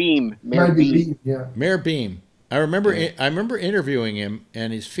here. Mayor Beam. Yeah. Mayor Beam. I remember interviewing him,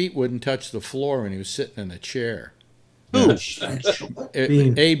 and his feet wouldn't touch the floor when he was sitting in a chair. Who?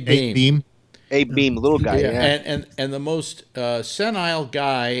 Abe Beam. Abe Beam, little guy. Yeah. And the most senile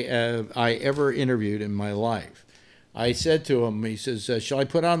guy I ever interviewed in my life. I said to him, he says, shall I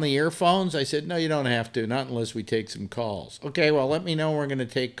put on the earphones? I said, no, you don't have to, not unless we take some calls. Okay, well, let me know when we're going to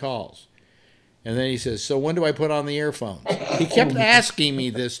take calls. And then he says, so when do I put on the earphones? He kept asking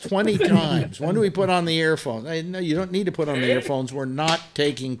me this 20 times. When do we put on the earphones? I said, no, you don't need to put on the earphones. We're not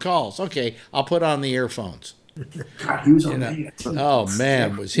taking calls. Okay, I'll put on the earphones. God, he was on oh,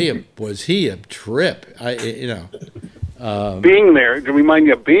 man, was he a trip? Being there, to remind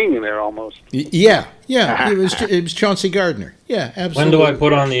you of being there almost. Yeah. It was Chauncey Gardner. Yeah, absolutely. When do I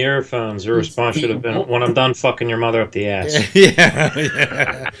put on the earphones? Your response should have been, when I'm done fucking your mother up the ass.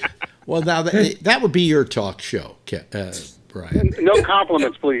 Yeah. Well, now that would be your talk show, Brian. No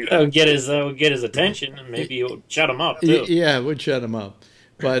compliments, please. Get his attention, and maybe it would shut him up too. Yeah, it would shut him up.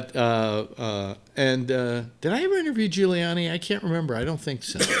 But did I ever interview Giuliani? I can't remember. I don't think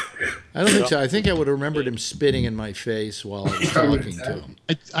so. I think I would have remembered him spitting in my face while I was talking to him.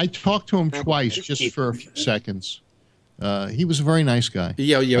 I talked to him twice, just for a few seconds. He was a very nice guy.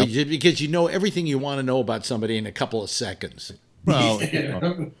 Yeah, because you know everything you want to know about somebody in a couple of seconds. Well,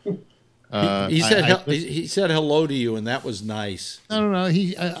 he said hello to you, and that was nice. No.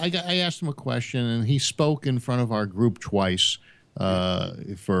 I asked him a question, and he spoke in front of our group twice.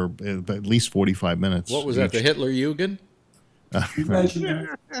 For at least 45 minutes. What was that, the Hitler Jugend?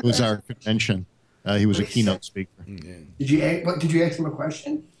 It was our convention. He was a keynote speaker. Did you ask him a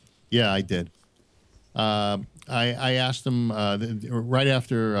question? Yeah, I did. I asked him right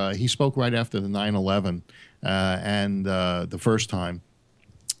after he spoke right after the 9/11 and the first time,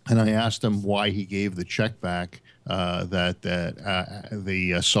 and I asked him why he gave the check back that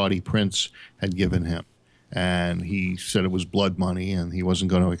the Saudi prince had given him. And he said it was blood money, and he wasn't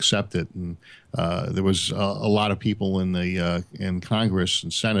going to accept it. And there was a lot of people in Congress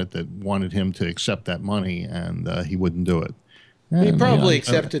and Senate that wanted him to accept that money, and he wouldn't do it. And, he probably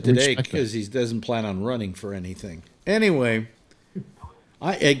accepted today because he doesn't plan on running for anything. Anyway,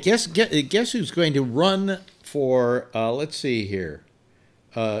 I guess who's going to run for? Let's see here,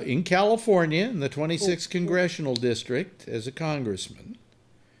 in California, in the 26th congressional district, as a congressman.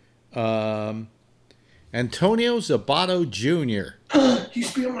 Antonio Zabato Jr. He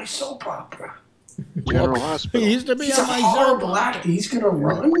used to be on my soap opera. General Hospital. He used to be He's on a my horrible actor. He's going to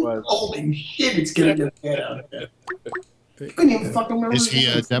run? Holy shit, it's going to get out of there. You couldn't even fucking remember. Is he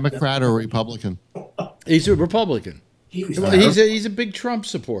a Democrat or a Republican? He's a Republican. He's a big Trump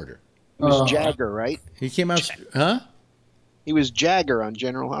supporter. He was Jagger, right? He came out, huh? He was Jagger on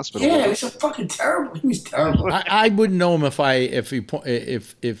General Hospital. Yeah, he was so fucking terrible. He was terrible. I wouldn't know him if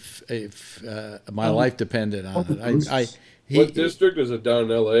my life depended on it. What district is it, down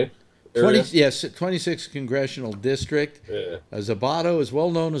in L.A.? 26th congressional district. Yeah. Zabato is well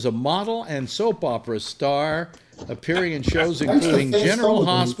known as a model and soap opera star, appearing in shows including General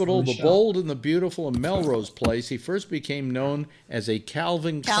Hospital, The Bold and the Beautiful, and Melrose Place. He first became known as a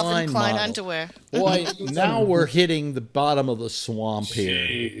Calvin Klein model. underwear. Boy, now we're hitting the bottom of the swamp here.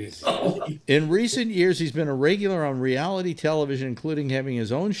 Jeez. In recent years, he's been a regular on reality television, including having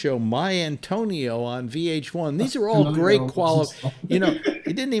his own show, My Antonio, on VH1. These are all great quality.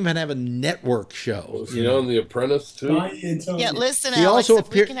 He didn't even have a network show. Was he on The Apprentice too? Yeah, listen, He Alex, also if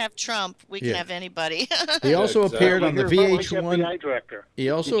we can have Trump, we can have anybody. He also appeared on the VH1. He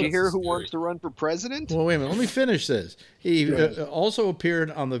also. Did you hear who wants to run for president? Well, wait a minute. Let me finish this. He also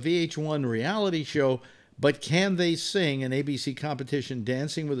appeared on the VH1 reality show But Can They Sing, an ABC competition,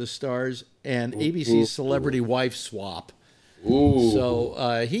 Dancing with the Stars, and ABC's Celebrity Wife Swap.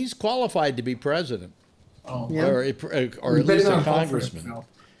 So he's qualified to be president. Or at least a congressman.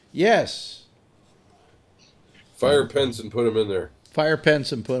 Yes. Fire Pence and put him in there. Fire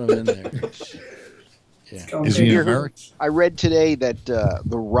Pence and put him in there. Yeah. Is he American? I read today that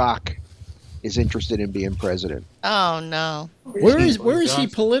The Rock is interested in being president. Oh no. Where is he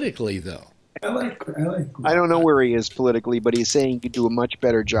politically though? I don't know where he is politically, but he's saying he could do a much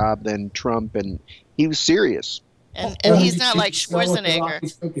better job than Trump, and he was serious. And he's not like Schwarzenegger.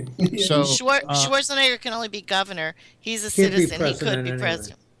 So Schwarzenegger can only be governor. He's a citizen. He could be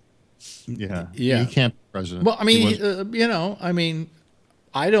president. Yeah. Yeah. He can't be president. Well, I mean,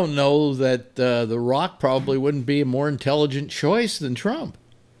 I don't know that The Rock probably wouldn't be a more intelligent choice than Trump.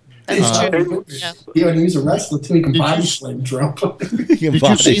 That's true. Yeah, and he's a wrestler too. He can body slam Trump. Did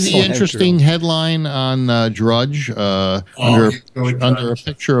you see the interesting headline on Drudge under a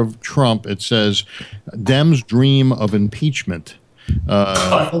picture of Trump? It says, "Dems dream of impeachment,"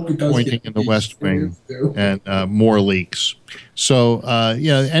 pointing in the West Wing, and more leaks. So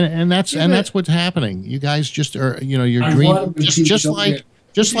and that's what's happening. You guys just are, your dream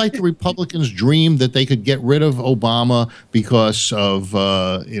just like the Republicans dreamed that they could get rid of Obama because of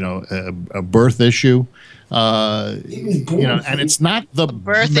a birth issue. And it's not the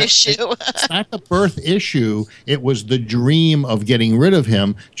birth issue. It's not the birth issue. It was the dream of getting rid of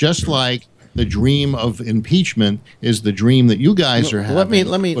him, just like the dream of impeachment is the dream that you guys are having.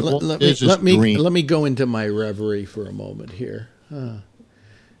 Let me go into my reverie for a moment here.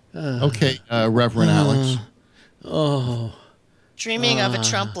 Okay, Reverend Alex. Dreaming of a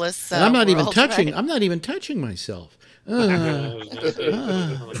Trumpless. I'm not even world, touching. right? I'm not even touching myself.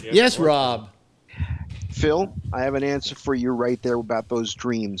 Yes, Rob. Phil, I have an answer for you right there about those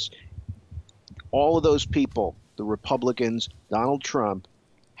dreams. All of those people, the Republicans, Donald Trump,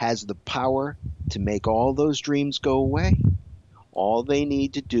 has the power to make all those dreams go away. All they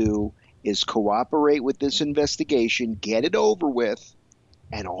need to do is cooperate with this investigation, get it over with,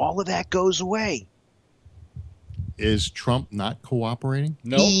 and all of that goes away. Is Trump not cooperating?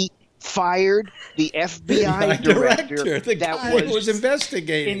 No. He fired the FBI director the guy that was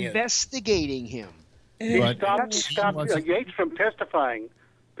investigating him. He stopped Yates from testifying.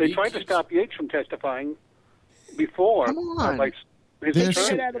 They tried to stop Yates from testifying before. Come on. Get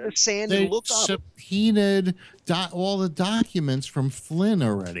out of the sand and look up. Subpoenaed all the documents from Flynn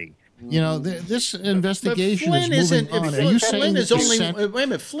already. This investigation is moving on. Are you saying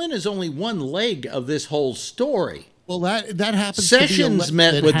Flynn is only one leg of this whole story. Well, that happens. Sessions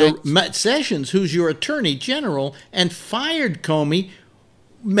met with Sessions, who's your attorney general, and fired Comey.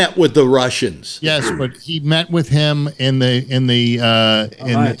 Met with the Russians. Yes, but he met with him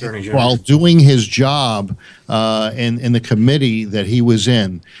while doing his job in the committee that he was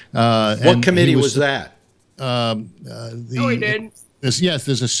in. What committee was that? No, he didn't.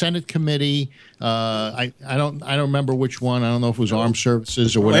 There's a Senate committee. I don't remember which one. I don't know if it was Armed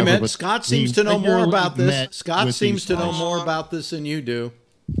Services or whatever. Wait a minute. Scott seems to know more about this. Scott seems to know more about this than you do.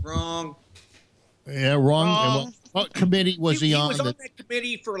 Wrong. Yeah, wrong. What committee was he on? He was on that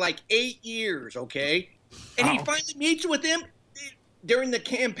committee for like 8 years, okay? And he finally meets with them during the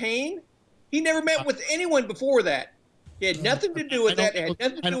campaign. He never met with anyone before that. He had nothing to do with that. It had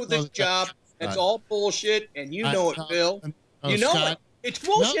nothing to do with his job. That's all bullshit, and you know it, Phil. You know it. It's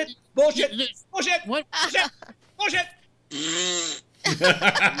bullshit. Bullshit. Bullshit. What? Bullshit.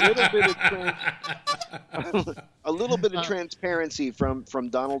 A little bit of transparency from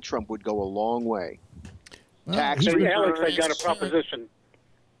Donald Trump would go a long way. Alex, I got a proposition.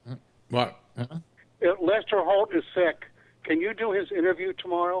 What? Lester Holt is sick. Can you do his interview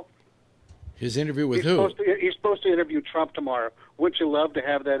tomorrow? His interview with who? He's supposed to interview Trump tomorrow. Wouldn't you love to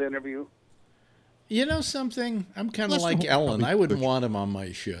have that interview? You know something? I'm kind of like Ellen. I wouldn't want him on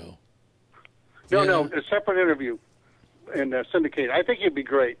my show. No, a separate interview and syndicate. I think he'd be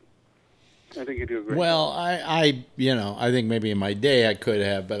great. I think he'd do a great Well, job. I think maybe in my day I could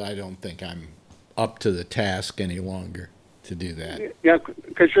have, but I don't think I'm up to the task any longer to do that. Yeah,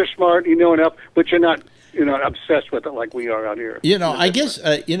 because you're smart, you know enough, but you're not obsessed with it like we are out here. I guess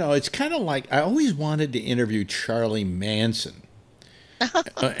it's kind of like I always wanted to interview Charlie Manson.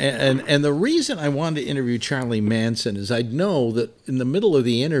 And the reason I wanted to interview Charlie Manson is I'd know that in the middle of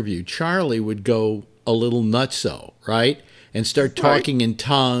the interview, Charlie would go a little nutso, right? and start talking in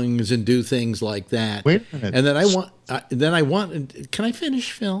tongues and do things like that. Wait a minute. And then I want. Can I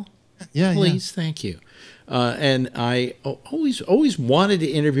finish, Phil? Yeah, please. Yeah. Thank you. And I always wanted to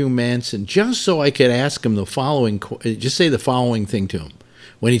interview Manson just so I could ask him the following. Just say the following thing to him.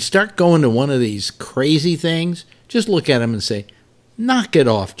 When he'd start going to one of these crazy things, just look at him and say, "Knock it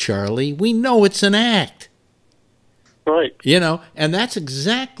off, Charlie. We know it's an act." Right. You know, and that's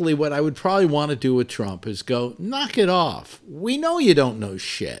exactly what I would probably want to do with Trump is go, knock it off. We know you don't know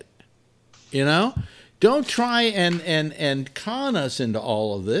shit. You know? Don't try and con us into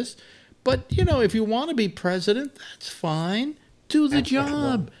all of this. But, you know, if you want to be president, that's fine. Do the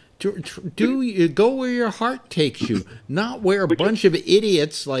job. Go where your heart takes you, not where a bunch of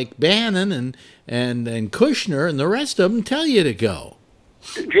idiots like Bannon and Kushner and the rest of them tell you to go.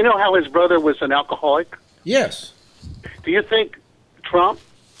 Do you know how his brother was an alcoholic? Yes. Do you think Trump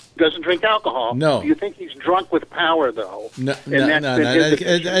doesn't drink alcohol? No. Do you think he's drunk with power, though? No.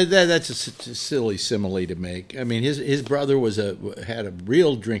 That's a silly simile to make. I mean, his brother had a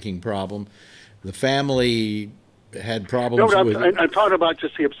real drinking problem. The family had problems with. I'm talking about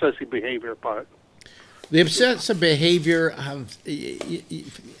just the obsessive behavior part. The obsessive behavior, I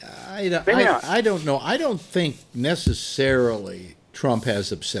don't know. I don't think necessarily Trump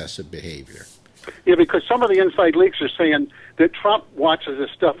has obsessive behavior. Yeah, because some of the inside leaks are saying that Trump watches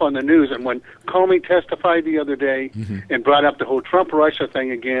this stuff on the news, and when Comey testified the other day and brought up the whole Trump-Russia thing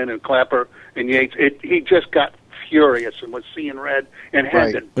again, and Clapper and Yates, he just got furious and was seeing red and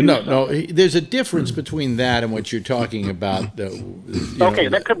had to. No. There's a difference between that and what you're talking about.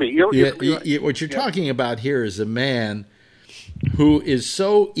 That could be. You're what you're talking about here is a man who is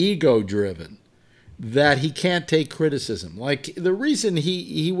so ego-driven that he can't take criticism. Like the reason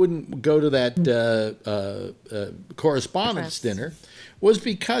he wouldn't go to that correspondence dinner was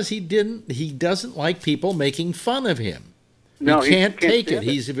because he doesn't like people making fun of him. No, he can't take it.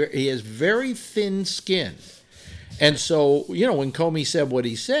 He has very thin skin. And so, you know, when Comey said what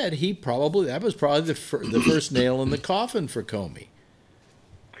he said, that was probably the first nail in the coffin for Comey.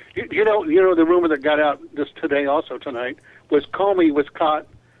 You know, the rumor that got out just today, also tonight, was Comey was caught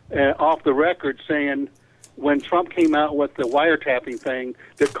off the record saying when Trump came out with the wiretapping thing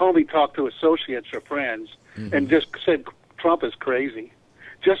that Comey talked to associates or friends and just said Trump is crazy,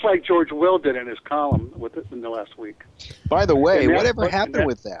 just like George Will did in his column in the last week. By the way, whatever happened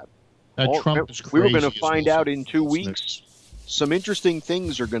with that? Trump is crazy. We were going to find out in 2 weeks. Some interesting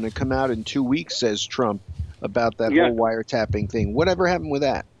things are going to come out in 2 weeks, says Trump, about that whole wiretapping thing. Whatever happened with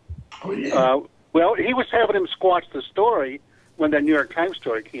that? Well, he was having him squash the story when that New York Times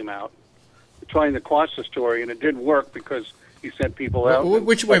story came out, trying to quash the story, and it didn't work because he sent people out.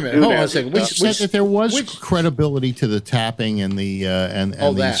 Wait a minute, hold on a second. Said that there was credibility to the tapping and the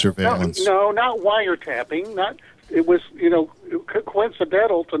the surveillance. No, not wiretapping. It was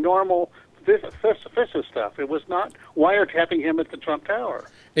coincidental to normal FISA stuff. It was not wiretapping him at the Trump Tower.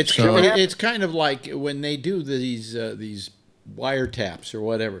 It's kind of like when they do these wiretaps or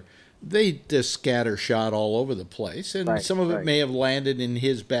whatever. They just scatter shot all over the place, and some of it may have landed in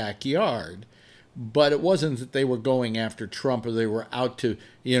his backyard, but it wasn't that they were going after Trump or they were out to,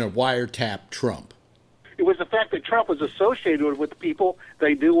 wiretap Trump. It was the fact that Trump was associated with people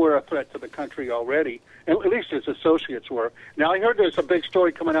they knew were a threat to the country already, and at least his associates were. Now, I heard there's a big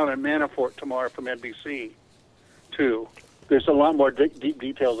story coming out on Manafort tomorrow from NBC, too. There's a lot more deep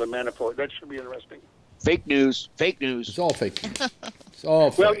details on Manafort. That should be interesting. Fake news. It's all fake news. It's all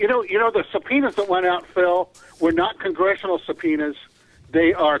fake. Well, the subpoenas that went out, Phil, were not congressional subpoenas.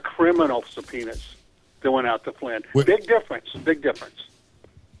 They are criminal subpoenas that went out to Flynn. Big difference.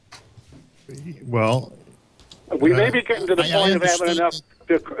 Well, we may be getting to the point of having enough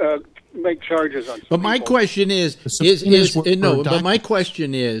to make charges on. But my question is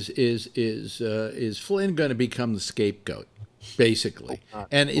Flynn going to become the scapegoat, basically?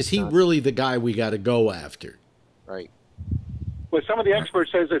 And is he really the guy we got to go after? Right. Well, some of the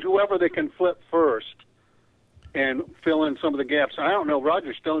experts says that whoever they can flip first and fill in some of the gaps. I don't know.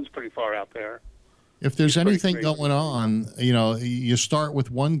 Roger Stone's pretty far out there. If there's anything going on, you start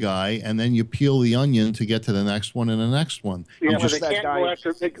with one guy and then you peel the onion to get to the next one and the next one. Yeah, but they can't go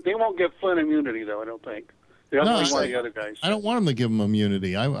after. They won't give Flynn immunity, though. I don't think. They don't want the other guys. I don't want him to give him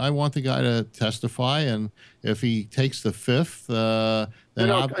immunity. I want the guy to testify, and if he takes the fifth, then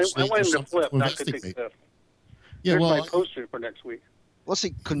obviously I want him to flip, not to take fifth. Yeah, Here's my poster for next week. Unless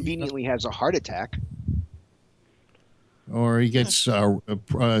he conveniently has a heart attack, or he gets some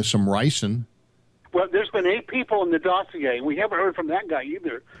ricin. Well, there's been 8 people in the dossier. We haven't heard from that guy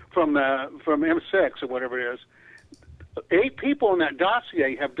either, from M6 or whatever it is. 8 people in that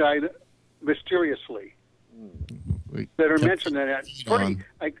dossier have died mysteriously. that are mentioned in that pretty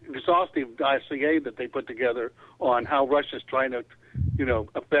exhaustive dossier that they put together on how Russia's trying to,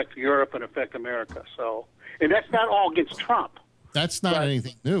 affect Europe and affect America. So, and that's not all against Trump. That's not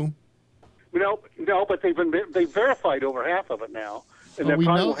anything new. No, but they've verified over half of it now, and they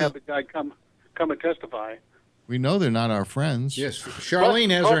probably will have the guy come and testify. We know they're not our friends. Yes,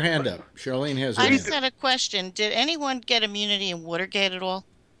 Charlene has her hand up. Charlene has her hand up. I just had a question. Did anyone get immunity in Watergate at all?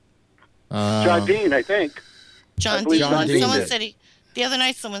 John Dean, I think. John Dean. Someone said the other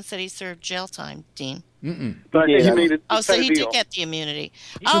night someone said he served jail time, Dean. But he made it. So he did get the immunity.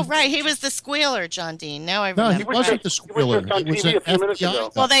 Right, he was the squealer, John Dean. Now I remember. No, he wasn't the squealer. It was an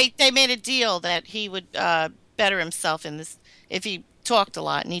FBI. Well, they made a deal that he would better himself in this if he talked a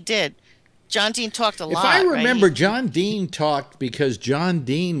lot, and he did. John Dean talked a lot. If I remember, John Dean talked because John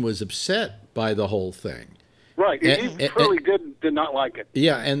Dean was upset by the whole thing. Right, he really did not like it.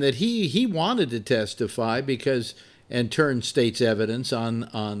 Yeah, and that he wanted to testify and turn state's evidence on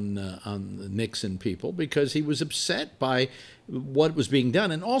the Nixon people because he was upset by what was being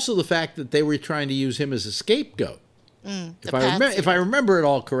done, and also the fact that they were trying to use him as a scapegoat. If I remember it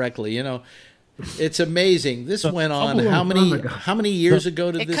all correctly, it's amazing. This went on how many years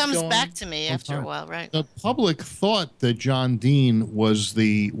ago did this go on? It comes back to me after a while, right? The public thought that John Dean was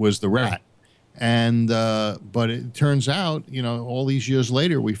the rat. And but it turns out, all these years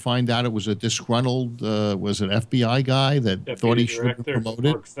later, we find out it was a disgruntled, was an FBI guy that thought he should have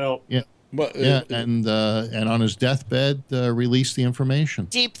promoted. Yeah, and on his deathbed, released the information.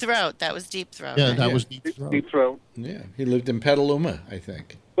 Deep Throat. That was Deep Throat. Yeah, that was Deep Throat. Deep Throat. Yeah, he lived in Petaluma, I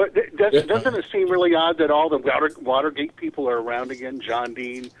think. But doesn't it seem really odd that all the Watergate people are around again? John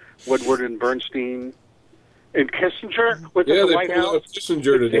Dean, Woodward, and Bernstein. And Kissinger with the White House.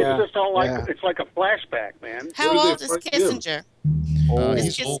 Kissinger today. It's just all it's like a flashback, man. How old is Kissinger?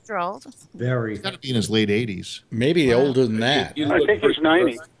 Is Kissinger old? Very. He's got to be in his late 80s. Maybe older than that. I think he's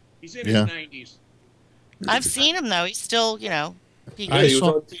 90. He's in his 90s. I've seen him though. He's still, I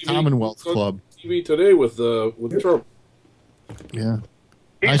saw the Commonwealth Club. TV today with Trump. Yeah.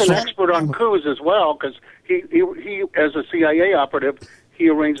 He's an expert on coups as well because he as a CIA operative. He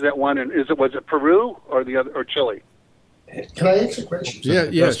arranged that one, and was it Peru or the other or Chile? Can I ask a question?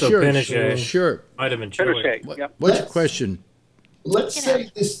 Yeah, sure. Might have been Chile. What's your question? Let's say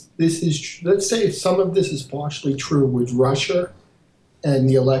let's say some of this is partially true with Russia and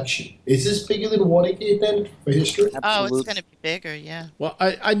the election. Is this bigger than Watergate then for history? Oh, it's going to be bigger, yeah. Well,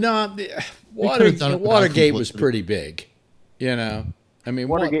 I know Watergate was pretty big. I mean,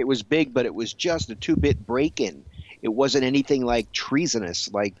 Watergate was big, but it was just a 2-bit break-in. It wasn't anything like treasonous.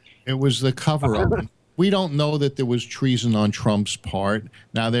 It was the cover-up. We don't know that there was treason on Trump's part.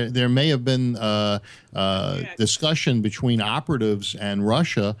 Now, there may have been discussion between operatives and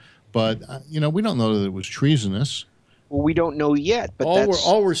Russia, but we don't know that it was treasonous. Well, we don't know yet. But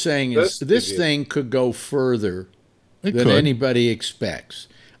all we're saying is this thing could go further than anybody expects.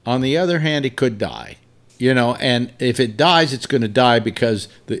 On the other hand, it could die. And if it dies, it's going to die because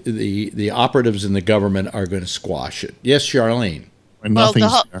the operatives in the government are going to squash it. Yes, Charlene. Well,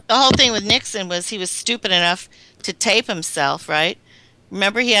 the whole thing with Nixon was he was stupid enough to tape himself, right?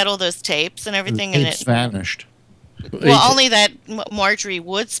 Remember, he had all those tapes and everything, and it vanished. Well, only that Marjorie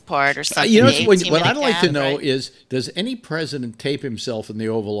Woods part or something. What I'd like to know is, does any president tape himself in the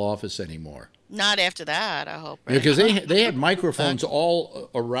Oval Office anymore? Not after that, I hope. Right? Because they had microphones all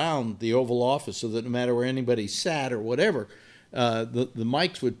around the Oval Office so that no matter where anybody sat or whatever, the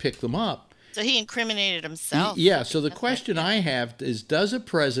mics would pick them up. So he incriminated himself. Yeah, so the question I have is, does a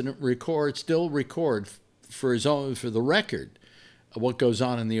president still record for the record what goes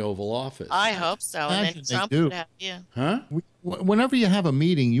on in the Oval Office? I hope so. And then Trump would have, Huh? Whenever you have a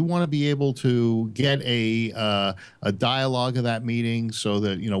meeting, you want to be able to get a dialogue of that meeting so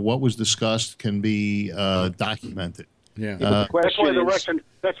that what was discussed can be documented. Yeah, that's why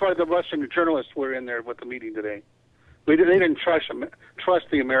the Russian journalists were in there with the meeting today. They didn't trust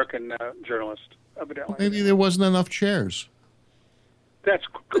the American journalist, evidently. Maybe there wasn't enough chairs. That's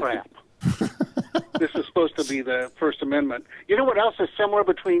crap. This is supposed to be the First Amendment. You know what else is similar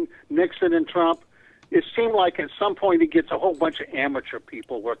between Nixon and Trump? It seemed like at some point he gets a whole bunch of amateur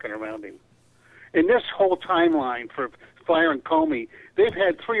people working around him. In this whole timeline for firing Comey, they've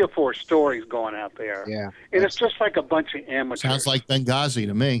had 3 or 4 stories going out there. Yeah. And it's just like a bunch of amateurs. Sounds like Benghazi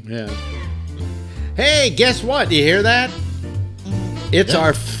to me. Yeah. Hey, guess what? Do you hear that? It's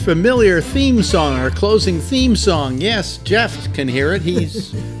our familiar theme song, our closing theme song. Yes, Jeff can hear it.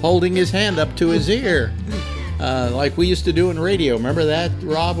 He's holding his hand up to his ear. Like we used to do in radio. Remember that,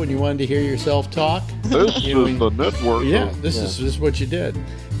 Rob, when you wanted to hear yourself talk? This is the network. Yeah, this is what you did.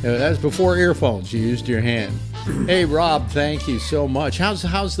 That was before earphones. You used your hand. Hey, Rob, thank you so much.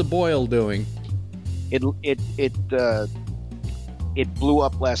 How's the boil doing? It blew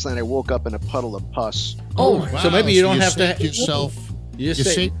up last night. I woke up in a puddle of pus. Oh, wow. So maybe you don't have to yourself. You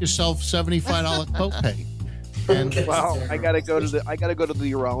saved yourself $75 copay. And well, I gotta go to the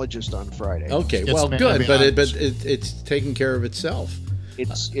urologist on Friday. Okay, well, good, but it's taking care of itself. It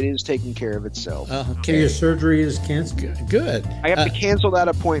is taking care of itself. Okay, your surgery is canceled. Good. I have to cancel that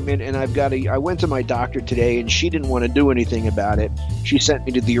appointment, and I went to my doctor today, and she didn't want to do anything about it. She sent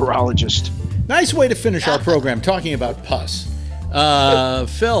me to the urologist. Nice way to finish our program, talking about pus.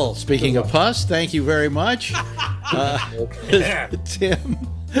 Phil, speaking of pus, thank you very much. Tim,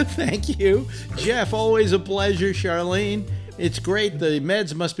 thank you. Jeff, always a pleasure. Charlene, it's great. The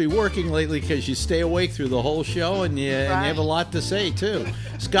meds must be working lately because you stay awake through the whole show and you have a lot to say, too.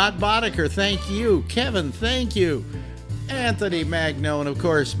 Scott Boddicker, thank you. Kevin, thank you. Anthony Magno, and, of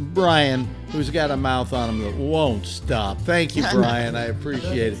course, Brian, who's got a mouth on him that won't stop. Thank you, Brian. I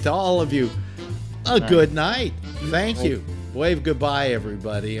appreciate it. To all of you, a good night. Thank you. Wave goodbye,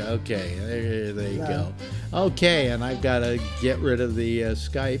 everybody. Okay, there you go. Okay, and I've got to get rid of the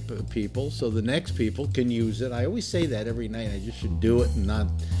Skype people so the next people can use it. I always say that every night. I just should do it and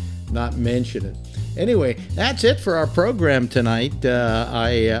not mention it. Anyway, that's it for our program tonight. I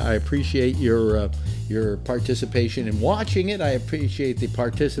appreciate your participation in watching it. I appreciate the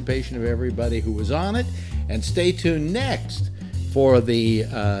participation of everybody who was on it. And stay tuned next for the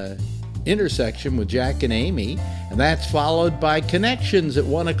intersection with Jack and Amy, and that's followed by Connections at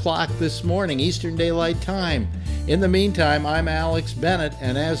 1 o'clock this morning, Eastern Daylight Time. In the meantime, I'm Alex Bennett,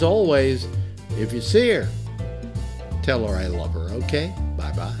 and as always, if you see her, tell her I love her, okay?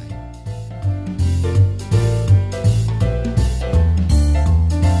 Bye-bye.